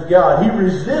match with God. He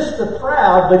resists the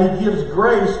proud, but he gives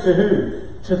grace to who?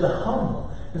 To the humble.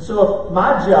 And so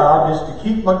my job is to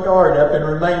keep my guard up and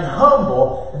remain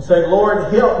humble and say,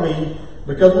 Lord, help me,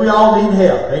 because we all need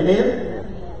help. Amen?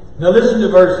 Now listen to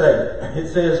verse 8. It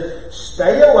says,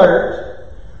 stay alert,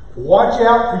 watch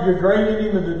out for your great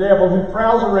enemy, the devil, who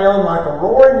prowls around like a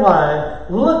roaring lion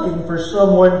looking for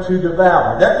someone to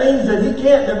devour. That means that he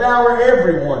can't devour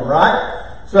everyone, right?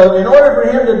 So in order for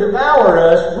him to devour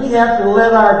us, we have to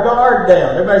let our guard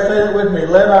down. Everybody say that with me.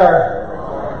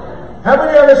 How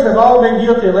many of us have all been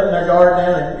guilty of letting our guard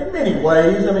down in many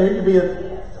ways? I mean, it could be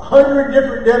 100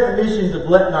 different definitions of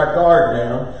letting our guard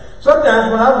down.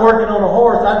 Sometimes when I'm working on a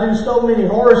horse, I do so many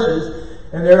horses,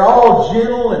 and they're all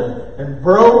gentle and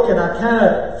broke, and I kind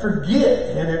of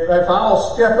forget. And if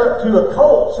I'll step up to a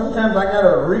colt, sometimes I got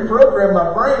to reprogram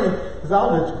my brain, because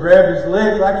I'll just grab his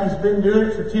leg like he's been doing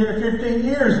it for 10 or 15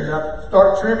 years, and I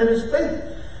start trimming his feet.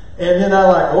 And then I'm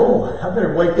like, oh, I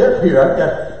better wake up here.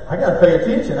 I got to pay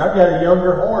attention. I've got a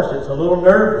younger horse that's a little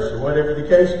nervous or whatever the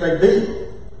case may be.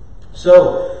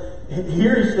 So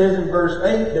here he says in verse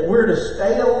 8 that we're to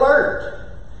stay alert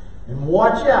and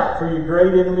watch out for your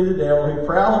great enemy, the devil, who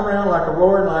prowls around like a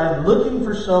roaring lion looking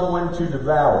for someone to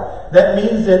devour. That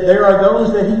means that there are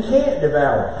those that he can't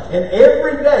devour. And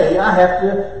every day I have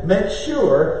to make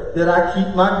sure that I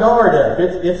keep my guard up.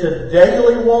 It's a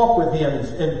daily walk with him.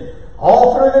 And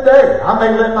all through the day, I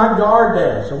may let my guard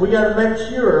down. So we got to make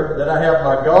sure that I have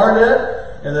my guard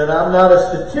up and that I'm not a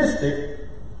statistic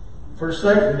for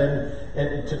Satan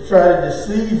and to try to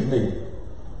deceive me.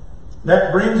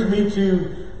 That brings me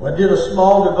to, I did a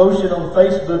small devotion on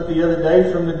Facebook the other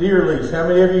day from the deer lease. How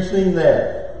many of you seen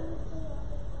that?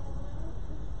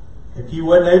 If you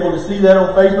wasn't able to see that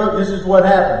on Facebook, this is what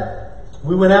happened.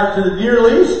 We went out to the deer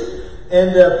lease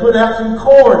and put out some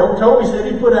corn. Old Toby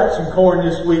said he put out some corn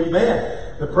this week.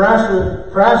 Man, the price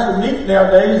of meat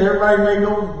nowadays, everybody may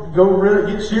go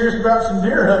really get serious about some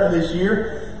deer hunting this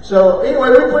year. So anyway,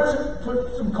 we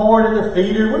put some corn in the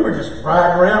feeder. We were just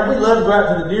riding around. We love to go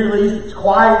out to the deer lease. It's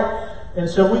quiet. And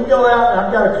so we go out, and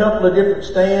I've got a couple of different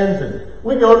stands, and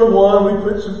we go to one, we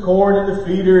put some corn in the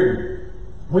feeder, and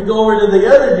we go over to the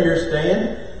other deer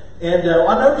stand, and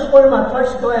I noticed one of my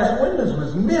plexiglass windows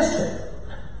was missing.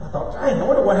 I thought, dang, I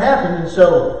wonder what happened. And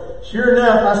so, sure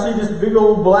enough, I see this big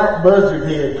old black buzzard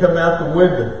head come out the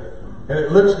window, and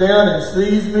it looks down and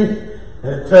sees me,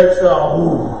 and it takes off.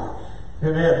 Ooh,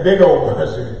 and man, big old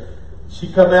buzzard.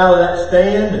 She come out of that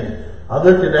stand, and I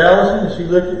looked at Allison, and she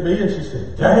looked at me, and she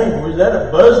said, dang, was that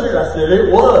a buzzard? I said,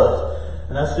 it was.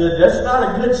 And I said, that's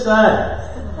not a good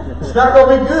sign. It's not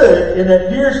going to be good in that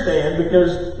deer stand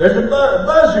because there's a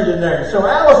buzzard in there. So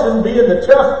Allison, being the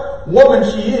tough woman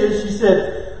she is, she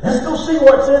said, let's go see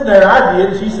what's in there. I did.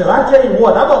 And she said, I tell you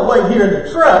what, I'm going to wait here in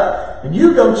the truck, and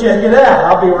you go check it out.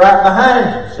 I'll be right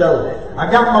behind you. So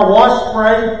I got my wasp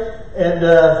spray. And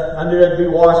I knew there'd be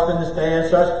wasp in the stand,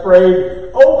 so I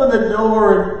sprayed, opened the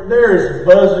door, and there is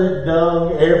buzzard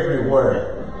dung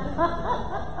everywhere.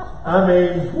 I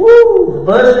mean, woo,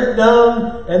 buzzard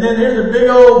dung, and then there's a big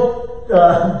old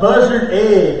buzzard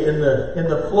egg in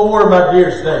the floor of my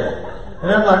deer stand. And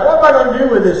I'm like, what am I going to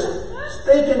do with this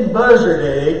stinking buzzard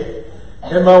egg?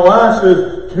 And my wife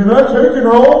says, can I take it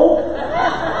home?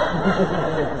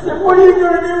 I said, what are you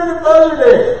going to do with a buzzard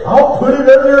egg? I'll put it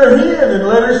under her hen and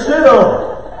let her sit on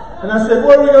it. And I said,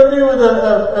 what are we going to do with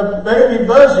a baby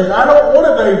buzzard? I don't want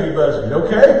a baby buzzard,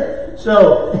 okay?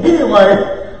 So,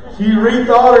 anyway, she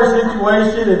rethought her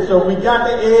situation, and so we got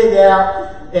the egg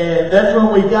out, and that's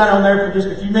when we got on there for just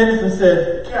a few minutes and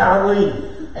said, golly,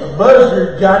 a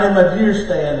buzzard got in my deer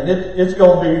stand, and it's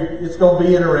going to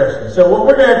be interesting. So what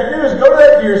we're going to have to do is go to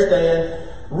that deer stand,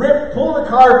 pull the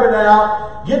carpet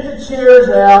out, get the chairs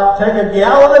out, take a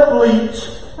gallon of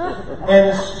bleach,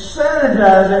 and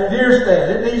sanitize that deer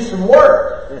stand. It needs some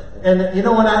work. And you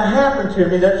know, when that happened to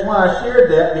me, that's why I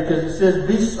shared that, because it says,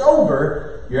 be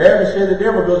sober. Your adversary, the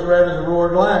devil, goes around as a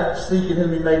roaring lion, seeking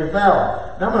whom he may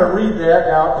devour. Now I'm going to read that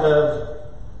out of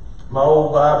my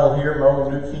old Bible here, my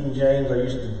old New King James. I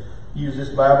used to use this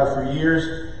Bible for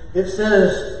years. It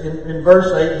says in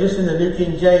verse 8, just in the New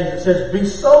King James, it says, be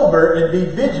sober and be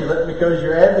vigilant, because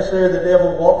your adversary, the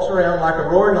devil, walks around like a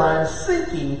roaring lion,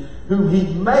 seeking whom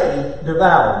he may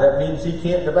devour. That means he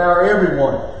can't devour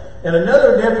everyone. And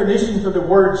another definition for the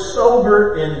word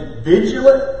sober and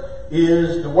vigilant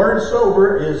is, the word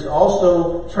sober is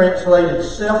also translated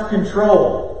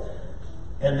self-control.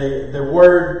 And the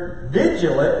word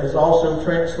vigilant is also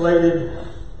translated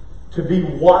to be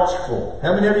watchful.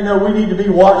 How many of you know we need to be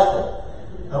watchful?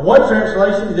 One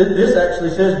translation, this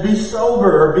actually says be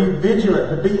sober or be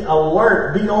vigilant, to be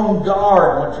alert, be on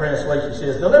guard, one translation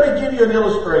says. Now let me give you an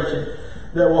illustration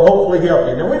that will hopefully help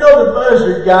you. Now we know the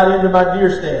buzzard got into my deer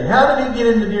stand. How did he get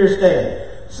into the deer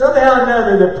stand? Somehow or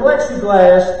another, the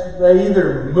plexiglass, they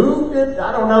either moved it,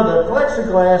 I don't know, the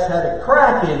plexiglass had a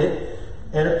crack in it,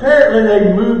 and apparently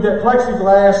they moved that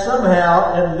plexiglass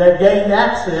somehow, and they gained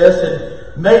access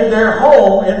and made their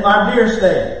home in my deer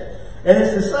stand. And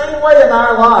it's the same way in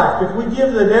our life. If we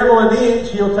give the devil an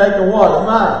inch, he'll take a what? A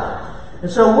mile. And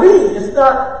so it's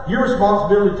not your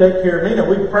responsibility to take care of me. Now,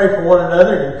 we can pray for one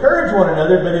another and encourage one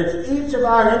another, but it's each of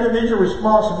our individual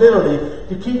responsibility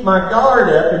to keep my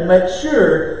guard up and make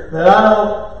sure that I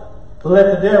don't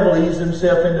let the devil ease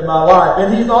himself into my life.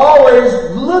 And he's always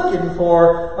looking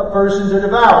for a person to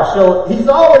devour. So he's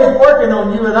always working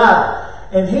on you and I.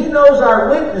 And he knows our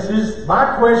weaknesses.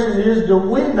 My question is, do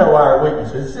we know our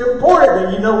weaknesses? It's important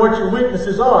that you know what your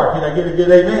weaknesses are. Can I get a good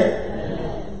amen?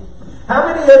 How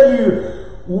many of you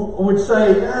would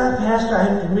say, Pastor, I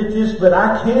hate to admit this, but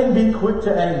I can be quick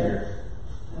to anger?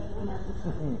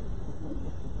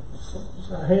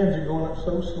 Our hands are going up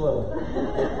so slow.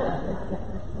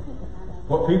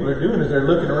 What people are doing is they're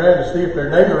looking around to see if their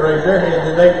neighbor raised their hand,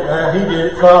 and he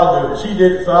did it, so I'll do it. She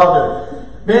did it, so I'll do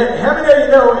it. Man, how many of you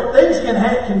know things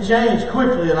can change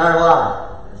quickly in our life?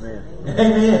 Amen.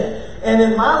 Amen. And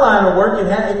in my line of work, it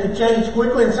can change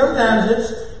quickly, and sometimes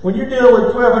it's, when you're dealing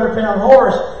with a 1,200-pound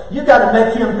horse, you've got to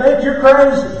make him think you're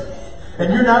crazy.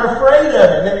 And you're not afraid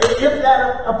of him. If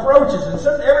that approaches,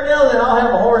 and every now and then I'll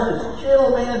have a horse that's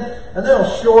gentle, man, and they'll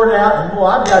short out, and boy,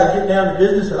 I've got to get down to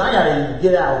business, and I got to either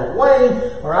get out of the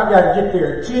way, or I've got to get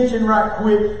their attention right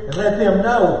quick and let them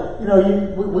know,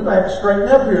 we're going to have to straighten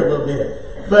up here a little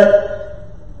bit. But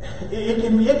it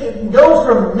can go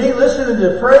from me listening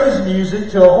to praise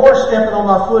music to a horse stepping on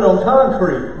my foot on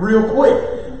concrete real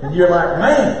quick. And you're like,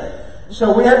 man.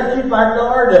 So we have to keep our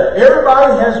guard up.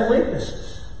 Everybody has weaknesses.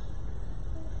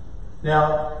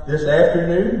 Now, this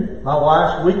afternoon, my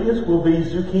wife's weakness will be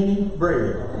zucchini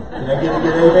bread. Can I get a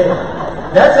good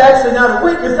amen? That's actually not a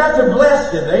weakness, that's a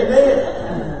blessing.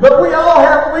 Amen. But we all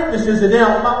have weaknesses. And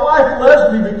now, my wife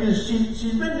loves me because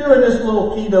she's been doing this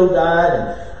little keto diet.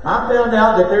 And I found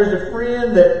out that there's a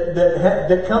friend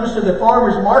that comes to the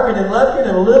farmer's market in Lufkin,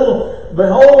 and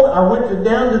behold, I went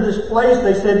down to this place.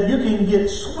 They said you can get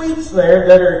sweets there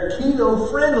that are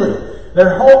keto friendly.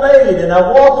 They're homemade, and I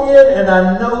walk in, and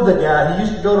I know the guy. He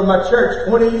used to go to my church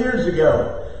 20 years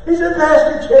ago. He said,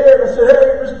 Pastor Chet. I said, hey,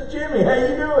 Mr. Jimmy, how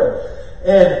you doing?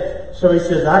 And so he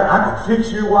says, I can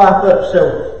fix your wife up.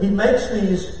 So he makes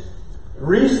these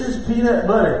Reese's peanut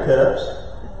butter cups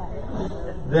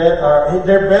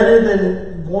they're better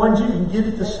than ones you can get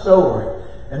at the store.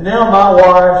 And now my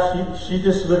wife, she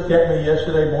just looked at me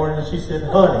yesterday morning and she said,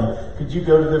 honey, could you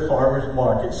go to the farmer's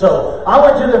market? So I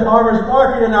went to the farmer's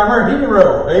market and I'm her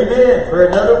hero. Amen. For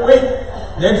another week.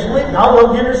 Next week, I'll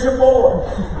go get her some more.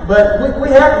 But we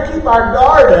have to keep our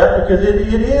guard up because it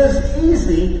is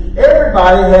easy.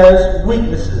 Everybody has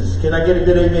weaknesses. Can I get a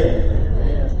good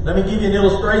amen? Let me give you an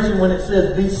illustration when it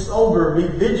says be sober, be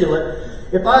vigilant.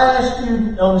 If I asked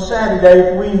you on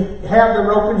Saturday if we have the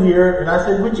rope in here, and I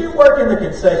said, would you work in the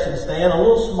concession stand, a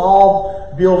little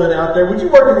small building out there, would you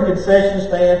work in the concession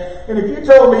stand? And if you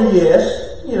told me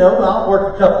yes, I'll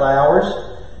work a couple hours,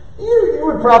 you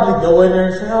would probably go in there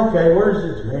and say, okay, where's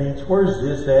the drinks? Where's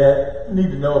this at? I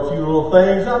need to know a few little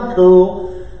things. I'm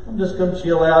cool. I'm just going to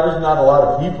chill out. There's not a lot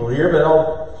of people here, but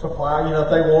I'll supply, if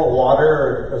they want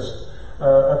water or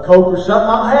a Coke or something,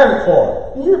 I'll have it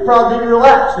for them. You'd probably be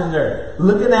relaxed in there,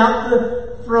 looking out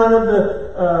the front of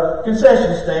the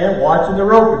concession stand, watching the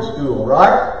roping school,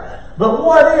 right? But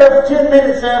what if 10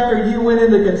 minutes after you went in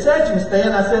the concession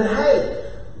stand, I said, hey,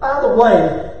 by the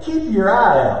way, keep your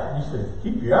eye out. You said,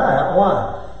 keep your eye out?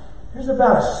 Why? There's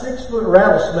about a 6-foot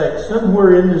rattlesnake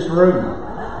somewhere in this room.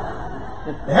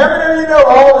 How many of you know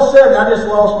all of a sudden I just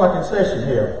lost my concession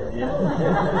here?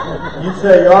 You'd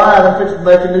say, all right, I'm fixing to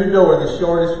make a new door, the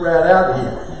shortest route out of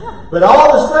here. But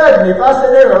all of a sudden, if I said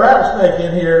there's a rattlesnake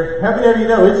in here, how many of you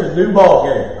know it's a new ball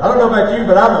game? I don't know about you,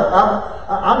 but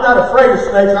I'm not afraid of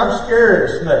snakes. I'm scared of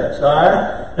snakes, all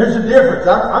right? There's a difference.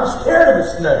 I'm scared of a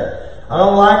snake. I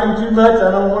don't like them too much. I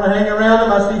don't want to hang around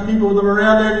them. I see people with them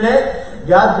around their neck.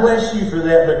 God bless you for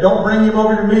that, but don't bring him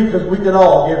over to me because we could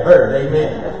all get hurt.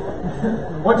 Amen.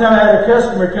 One time I had a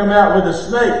customer come out with a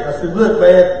snake. I said, look,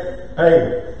 man,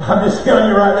 hey, I'm just telling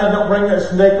you right now, don't bring that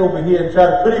snake over here and try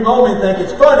to put him on me and think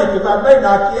it's funny because I may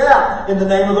knock you out in the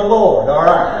name of the Lord, all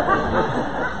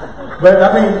right? But, I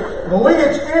mean, when we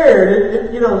get scared,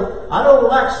 I don't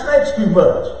like snakes too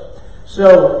much.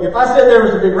 So, if I said there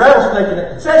was a big rattlesnake in a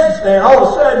concession stand, all of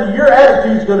a sudden your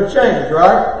attitude's going to change,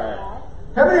 right?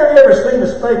 How many of you ever seen a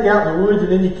snake out in the woods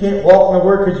and then you can't walk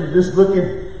nowhere because you're just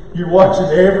looking... You're watching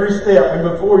every step, and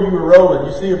before you were rolling,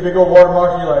 you see a big old water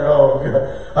mark, and you're like, oh,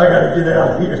 God, I got to get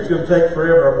out of here. It's going to take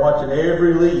forever. I'm watching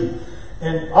every leaf.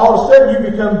 And all of a sudden,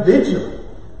 you become vigilant.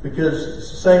 Because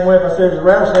it's the same way if I said there's a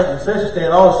rattlesnake in the concession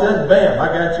stand, all of a sudden, bam, I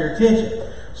got your attention.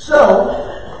 So,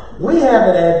 we have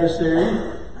an adversary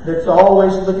that's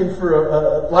always looking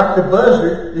for, like the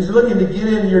buzzard, he's looking to get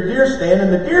in your deer stand,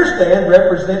 and the deer stand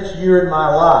represents you in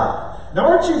my life. Now,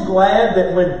 aren't you glad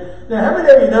that Now, how many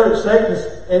of you know that Satan is,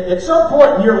 at some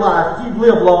point in your life, if you've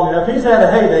lived long enough, he's had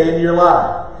a heyday in your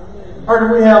life? Or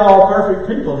do we have all perfect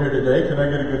people here today? Can I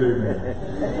get a good amen?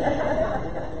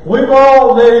 We've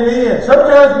all let him in.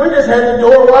 Sometimes we just had the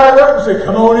door wide open and say,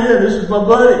 come on in, this is my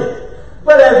buddy.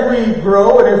 But as we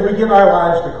grow and as we give our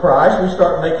lives to Christ, we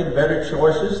start making better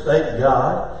choices, thank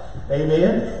God.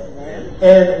 Amen?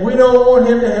 And we don't want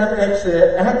him to have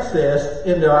access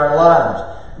into our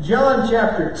lives. John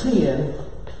chapter 10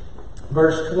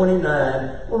 verse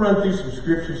 29. We'll run through some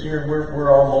scriptures here, and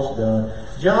we're almost done.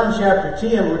 John chapter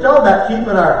 10, we're talking about keeping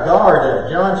our guard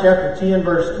up. John chapter 10,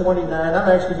 verse 29. I'm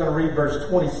actually going to read verse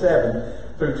 27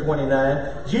 through 29.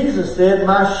 Jesus said,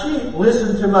 "My sheep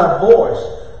listen to my voice.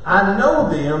 I know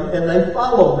them, and they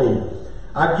follow me.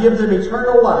 I give them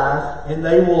eternal life, and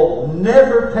they will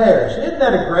never perish." Isn't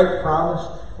that a great promise?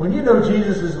 When you know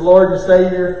Jesus is Lord and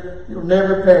Savior, you'll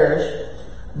never perish.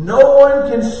 "No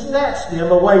one can snatch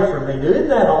them away from me." Isn't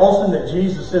that awesome that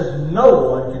Jesus says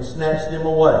no one can snatch them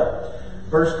away?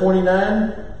 Verse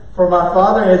 29, "For my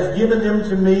Father has given them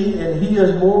to me, and He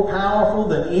is more powerful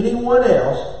than anyone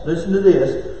else." Listen to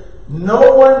this.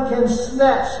 "No one can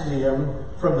snatch them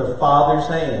from the Father's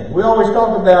hand." We always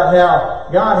talk about how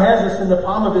God has us in the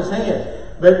palm of His hand,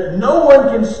 but no one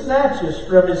can snatch us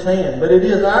from His hand. But it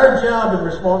is our job and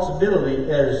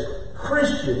responsibility as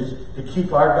Christians to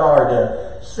keep our guard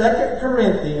up. 2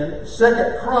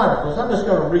 Chronicles, I'm just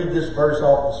going to read this verse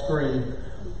off the screen.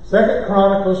 2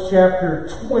 Chronicles chapter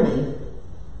 20,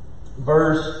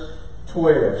 verse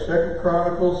 12. 2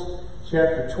 Chronicles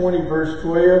chapter 20, verse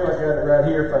 12. I got it right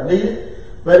here if I need it.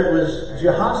 But it was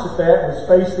Jehoshaphat was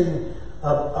facing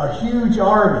a huge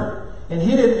army. And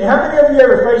he didn't. How many of you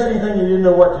ever faced anything you didn't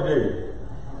know what to do?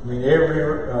 I mean,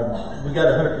 we got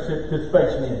 100%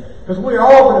 participation in. Because we're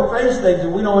all going to face things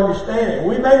and we don't understand it.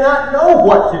 We may not know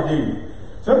what to do.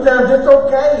 Sometimes it's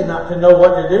okay not to know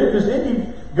what to do, because then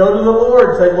you go to the Lord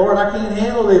and say, "Lord, I can't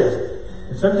handle this."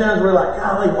 And sometimes we're like,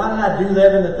 "Golly, why did I do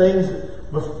that in the things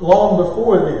long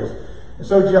before this?" And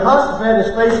so Jehoshaphat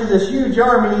is facing this huge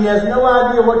army. He has no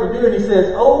idea what to do. And he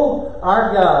says, "Oh,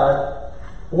 our God,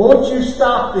 won't you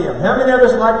stop them?" How many of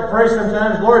us like to pray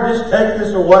sometimes, "Lord, just take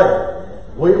this away"?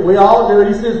 We all do it.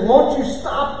 He says, "Won't you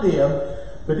stop them?"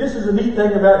 But this is the neat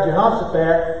thing about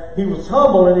Jehoshaphat. He was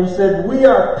humble and he said, "We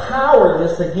are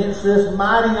powerless against this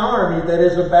mighty army that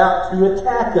is about to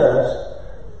attack us."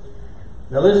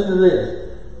 Now listen to this.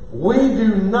 We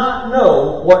do not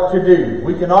know what to do.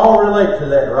 We can all relate to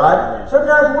that, right?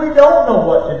 Sometimes we don't know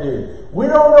what to do. We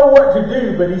don't know what to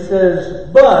do, but he says,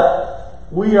 "But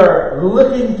we are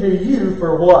looking to you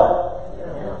for what?"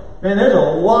 Man, there's a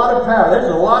lot of power.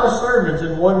 There's a lot of sermons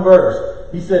in one verse.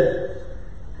 He said,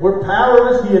 we're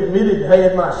powerless. He admitted,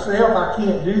 "Hey, myself, I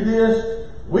can't do this.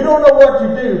 We don't know what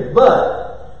to do,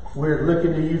 but we're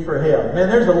looking to you for help." Man,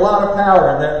 there's a lot of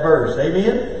power in that verse.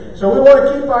 Amen? So we want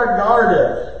to keep our guard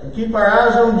up and keep our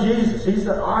eyes on Jesus. He's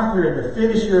the author and the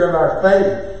finisher of our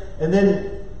faith. And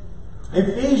then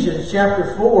Ephesians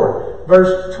chapter 4,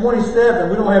 verse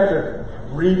 27. We don't have to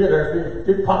read it, or if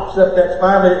it pops up, that's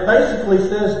fine. But it basically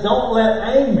says, don't let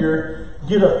anger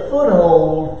get a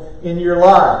foothold in your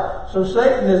life. So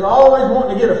Satan is always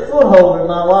wanting to get a foothold in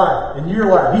my life, in your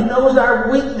life. He knows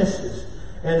our weaknesses.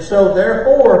 And so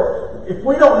therefore, if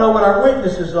we don't know what our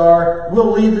weaknesses are,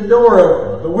 we'll leave the door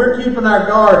open. But we're keeping our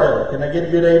guard up. Can I get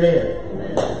a good amen?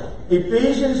 Amen.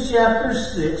 Ephesians chapter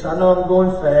 6. I know I'm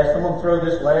going fast. I'm going to throw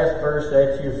this last verse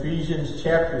at you. Ephesians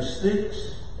chapter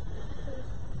 6,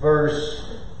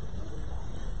 verse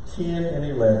 10 and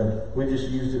 11. We just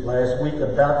used it last week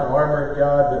about the armor of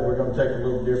God, but we're going to take a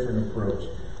little different approach.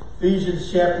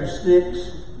 Ephesians chapter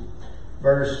 6,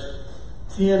 verse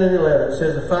 10 and 11. It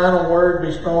says, "The final word,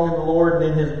 be strong in the Lord and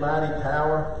in His mighty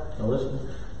power." Now listen,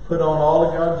 put on all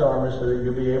of God's armor so that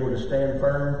you'll be able to stand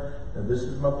firm. And this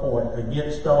is my point.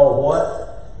 Against all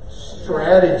what?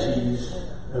 Strategies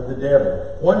of the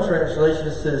devil. One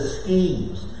translation says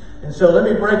schemes. And so let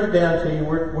me break it down to you.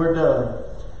 We're done.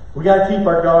 We got to keep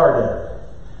our guard up.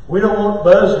 We don't want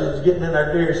buzzards getting in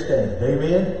our deer stand.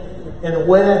 Amen? And the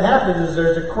way that happens is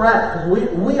there's a crack. Because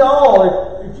we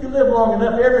all, if you live long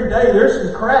enough, every day there's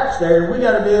some cracks there. And we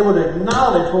got to be able to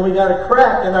acknowledge when we got a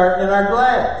crack in our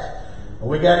glass. And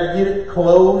we got to get it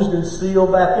closed and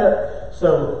sealed back up,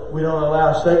 so we don't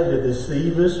allow Satan to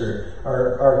deceive us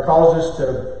or cause us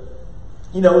to,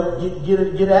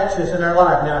 get access in our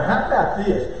life. Now, how about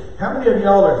this? How many of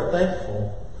y'all are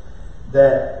thankful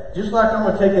that, just like I'm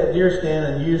going to take that deer stand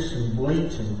and use some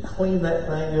bleach and clean that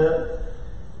thing up,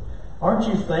 aren't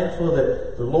you thankful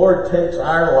that the Lord takes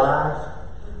our life,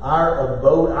 our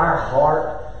abode, our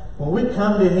heart? When we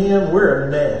come to Him, we're a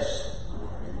mess.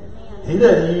 He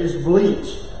doesn't use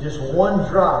bleach. Just one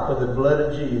drop of the blood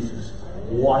of Jesus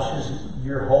washes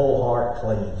your whole heart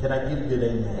clean. Can I give you a good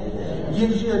amen? It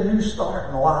gives you a new start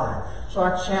in life. So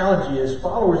I challenge you as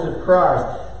followers of Christ,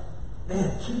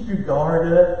 man, keep your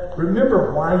guard up.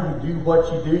 Remember why you do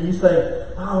what you do. You say,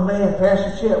 "Oh man,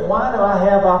 Pastor Chet, why do I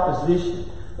have opposition?"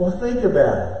 Well, think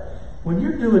about it. When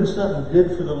you're doing something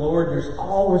good for the Lord, there's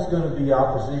always going to be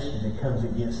opposition that comes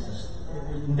against us.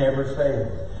 It never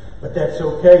fails. But that's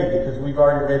okay because we've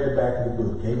already read the back of the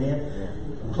book.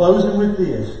 Amen? Closing with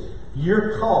this.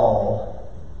 Your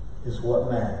call is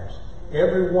what matters.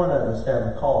 Every one of us have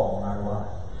a call in our life.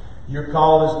 Your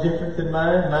call is different than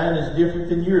mine. Mine is different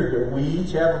than yours. But we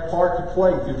each have a part to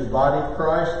play through the body of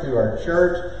Christ, through our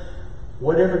church,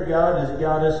 whatever God has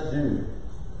got us doing.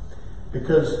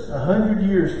 Because 100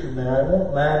 years from now, it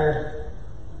won't matter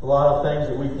a lot of things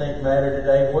that we think matter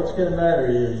today. What's going to matter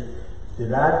is,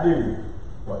 did I do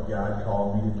what God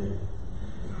called me to do?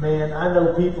 Man, I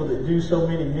know people that do so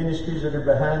many ministries that are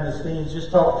behind the scenes.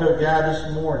 Just talked to a guy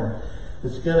this morning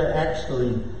that's going to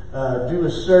actually do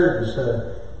a service,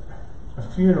 a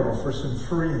funeral for some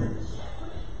friends.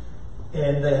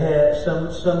 And they had some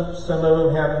of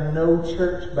them have no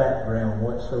church background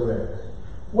whatsoever.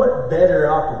 What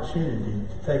better opportunity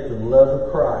to take the love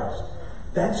of Christ?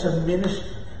 That's a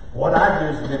ministry. What I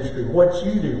do is a ministry. What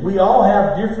you do. We all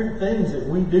have different things that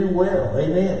we do well.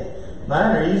 Amen.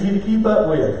 Mine are easy to keep up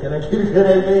with. Can I get a good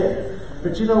amen?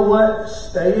 But you know what?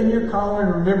 Stay in your calling.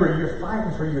 Remember, you're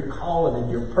fighting for your calling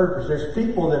and your purpose. There's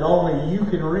people that only you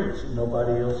can reach and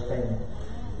nobody else can.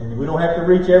 And we don't have to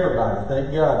reach everybody,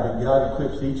 thank God, but God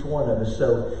equips each one of us.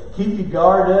 So keep your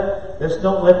guard up. Let's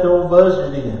don't let the old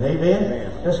buzzard in. Amen?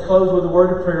 Amen. Let's close with a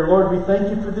word of prayer. Lord, we thank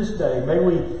you for this day. May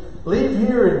we leave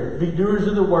here and be doers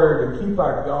of the word and keep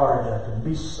our guard up and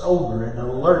be sober and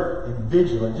alert and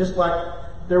vigilant. Just like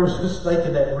there was a snake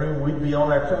in that room, we'd be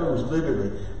on our toes,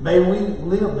 literally. May we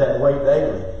live that way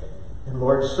daily. And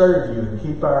Lord, serve you and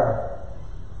keep our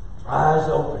eyes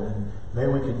open. And may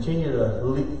we continue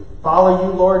to follow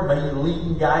you, Lord. May you lead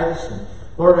and guide us. And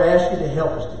Lord, I ask you to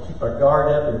help us to keep our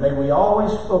guard up. And may we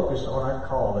always focus on our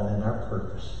calling and our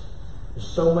purpose. There's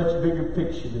so much bigger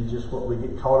picture than just what we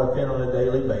get caught up in on a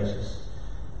daily basis.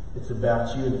 It's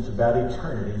about you and it's about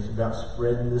eternity. It's about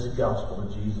spreading this gospel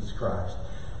of Jesus Christ.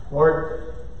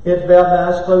 Lord, heads bowed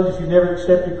and eyes closed. If you've never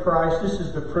accepted Christ, this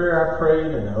is the prayer I prayed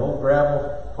in an old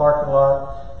gravel parking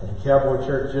lot at a cowboy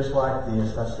church just like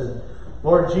this. I said,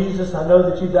 Lord Jesus, I know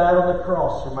that you died on the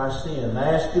cross for my sin. And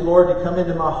I ask you, Lord, to come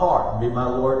into my heart and be my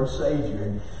Lord and Savior.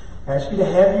 And I ask you to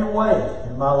have your way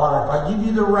in my life. I give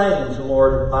you the reins,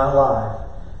 Lord, of my life.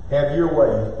 Have your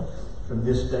way from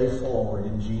this day forward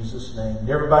in Jesus' name. And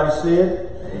everybody said?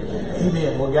 Amen.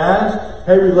 Amen. Well, guys,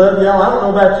 hey, we love y'all. I don't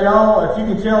know about y'all, if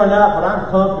you can tell or not, but I'm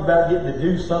pumped about getting to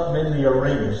do something in the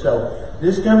arena. So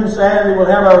this coming Saturday, we'll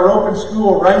have our open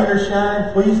school, rain or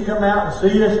shine. Please come out and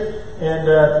see us. And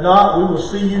if not, we will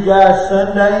see you guys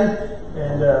Sunday.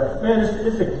 And man,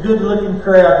 it's a good-looking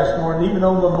crowd this morning, even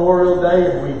on Memorial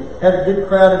Day. And we had a good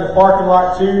crowd in the parking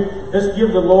lot too. Let's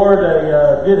give the Lord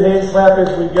a good hand clap as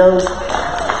we go.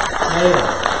 Man,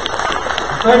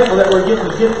 I'm thankful that we're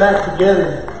getting to get back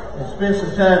together and spend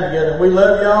some time together. We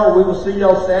love y'all. We will see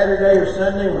y'all Saturday or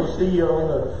Sunday. We'll see you on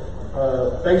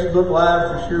the Facebook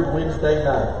Live for sure Wednesday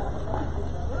night.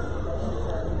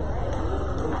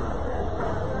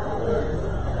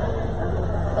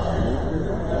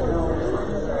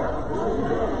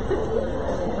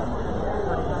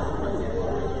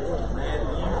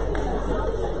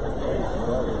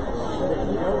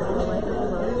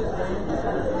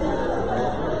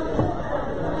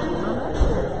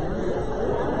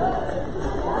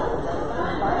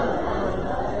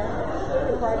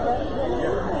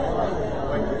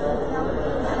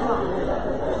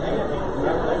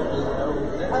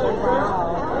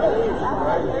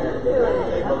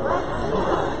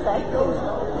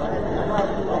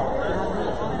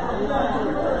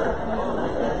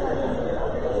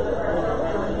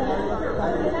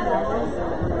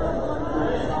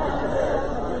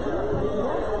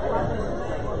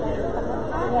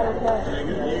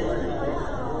 Okay.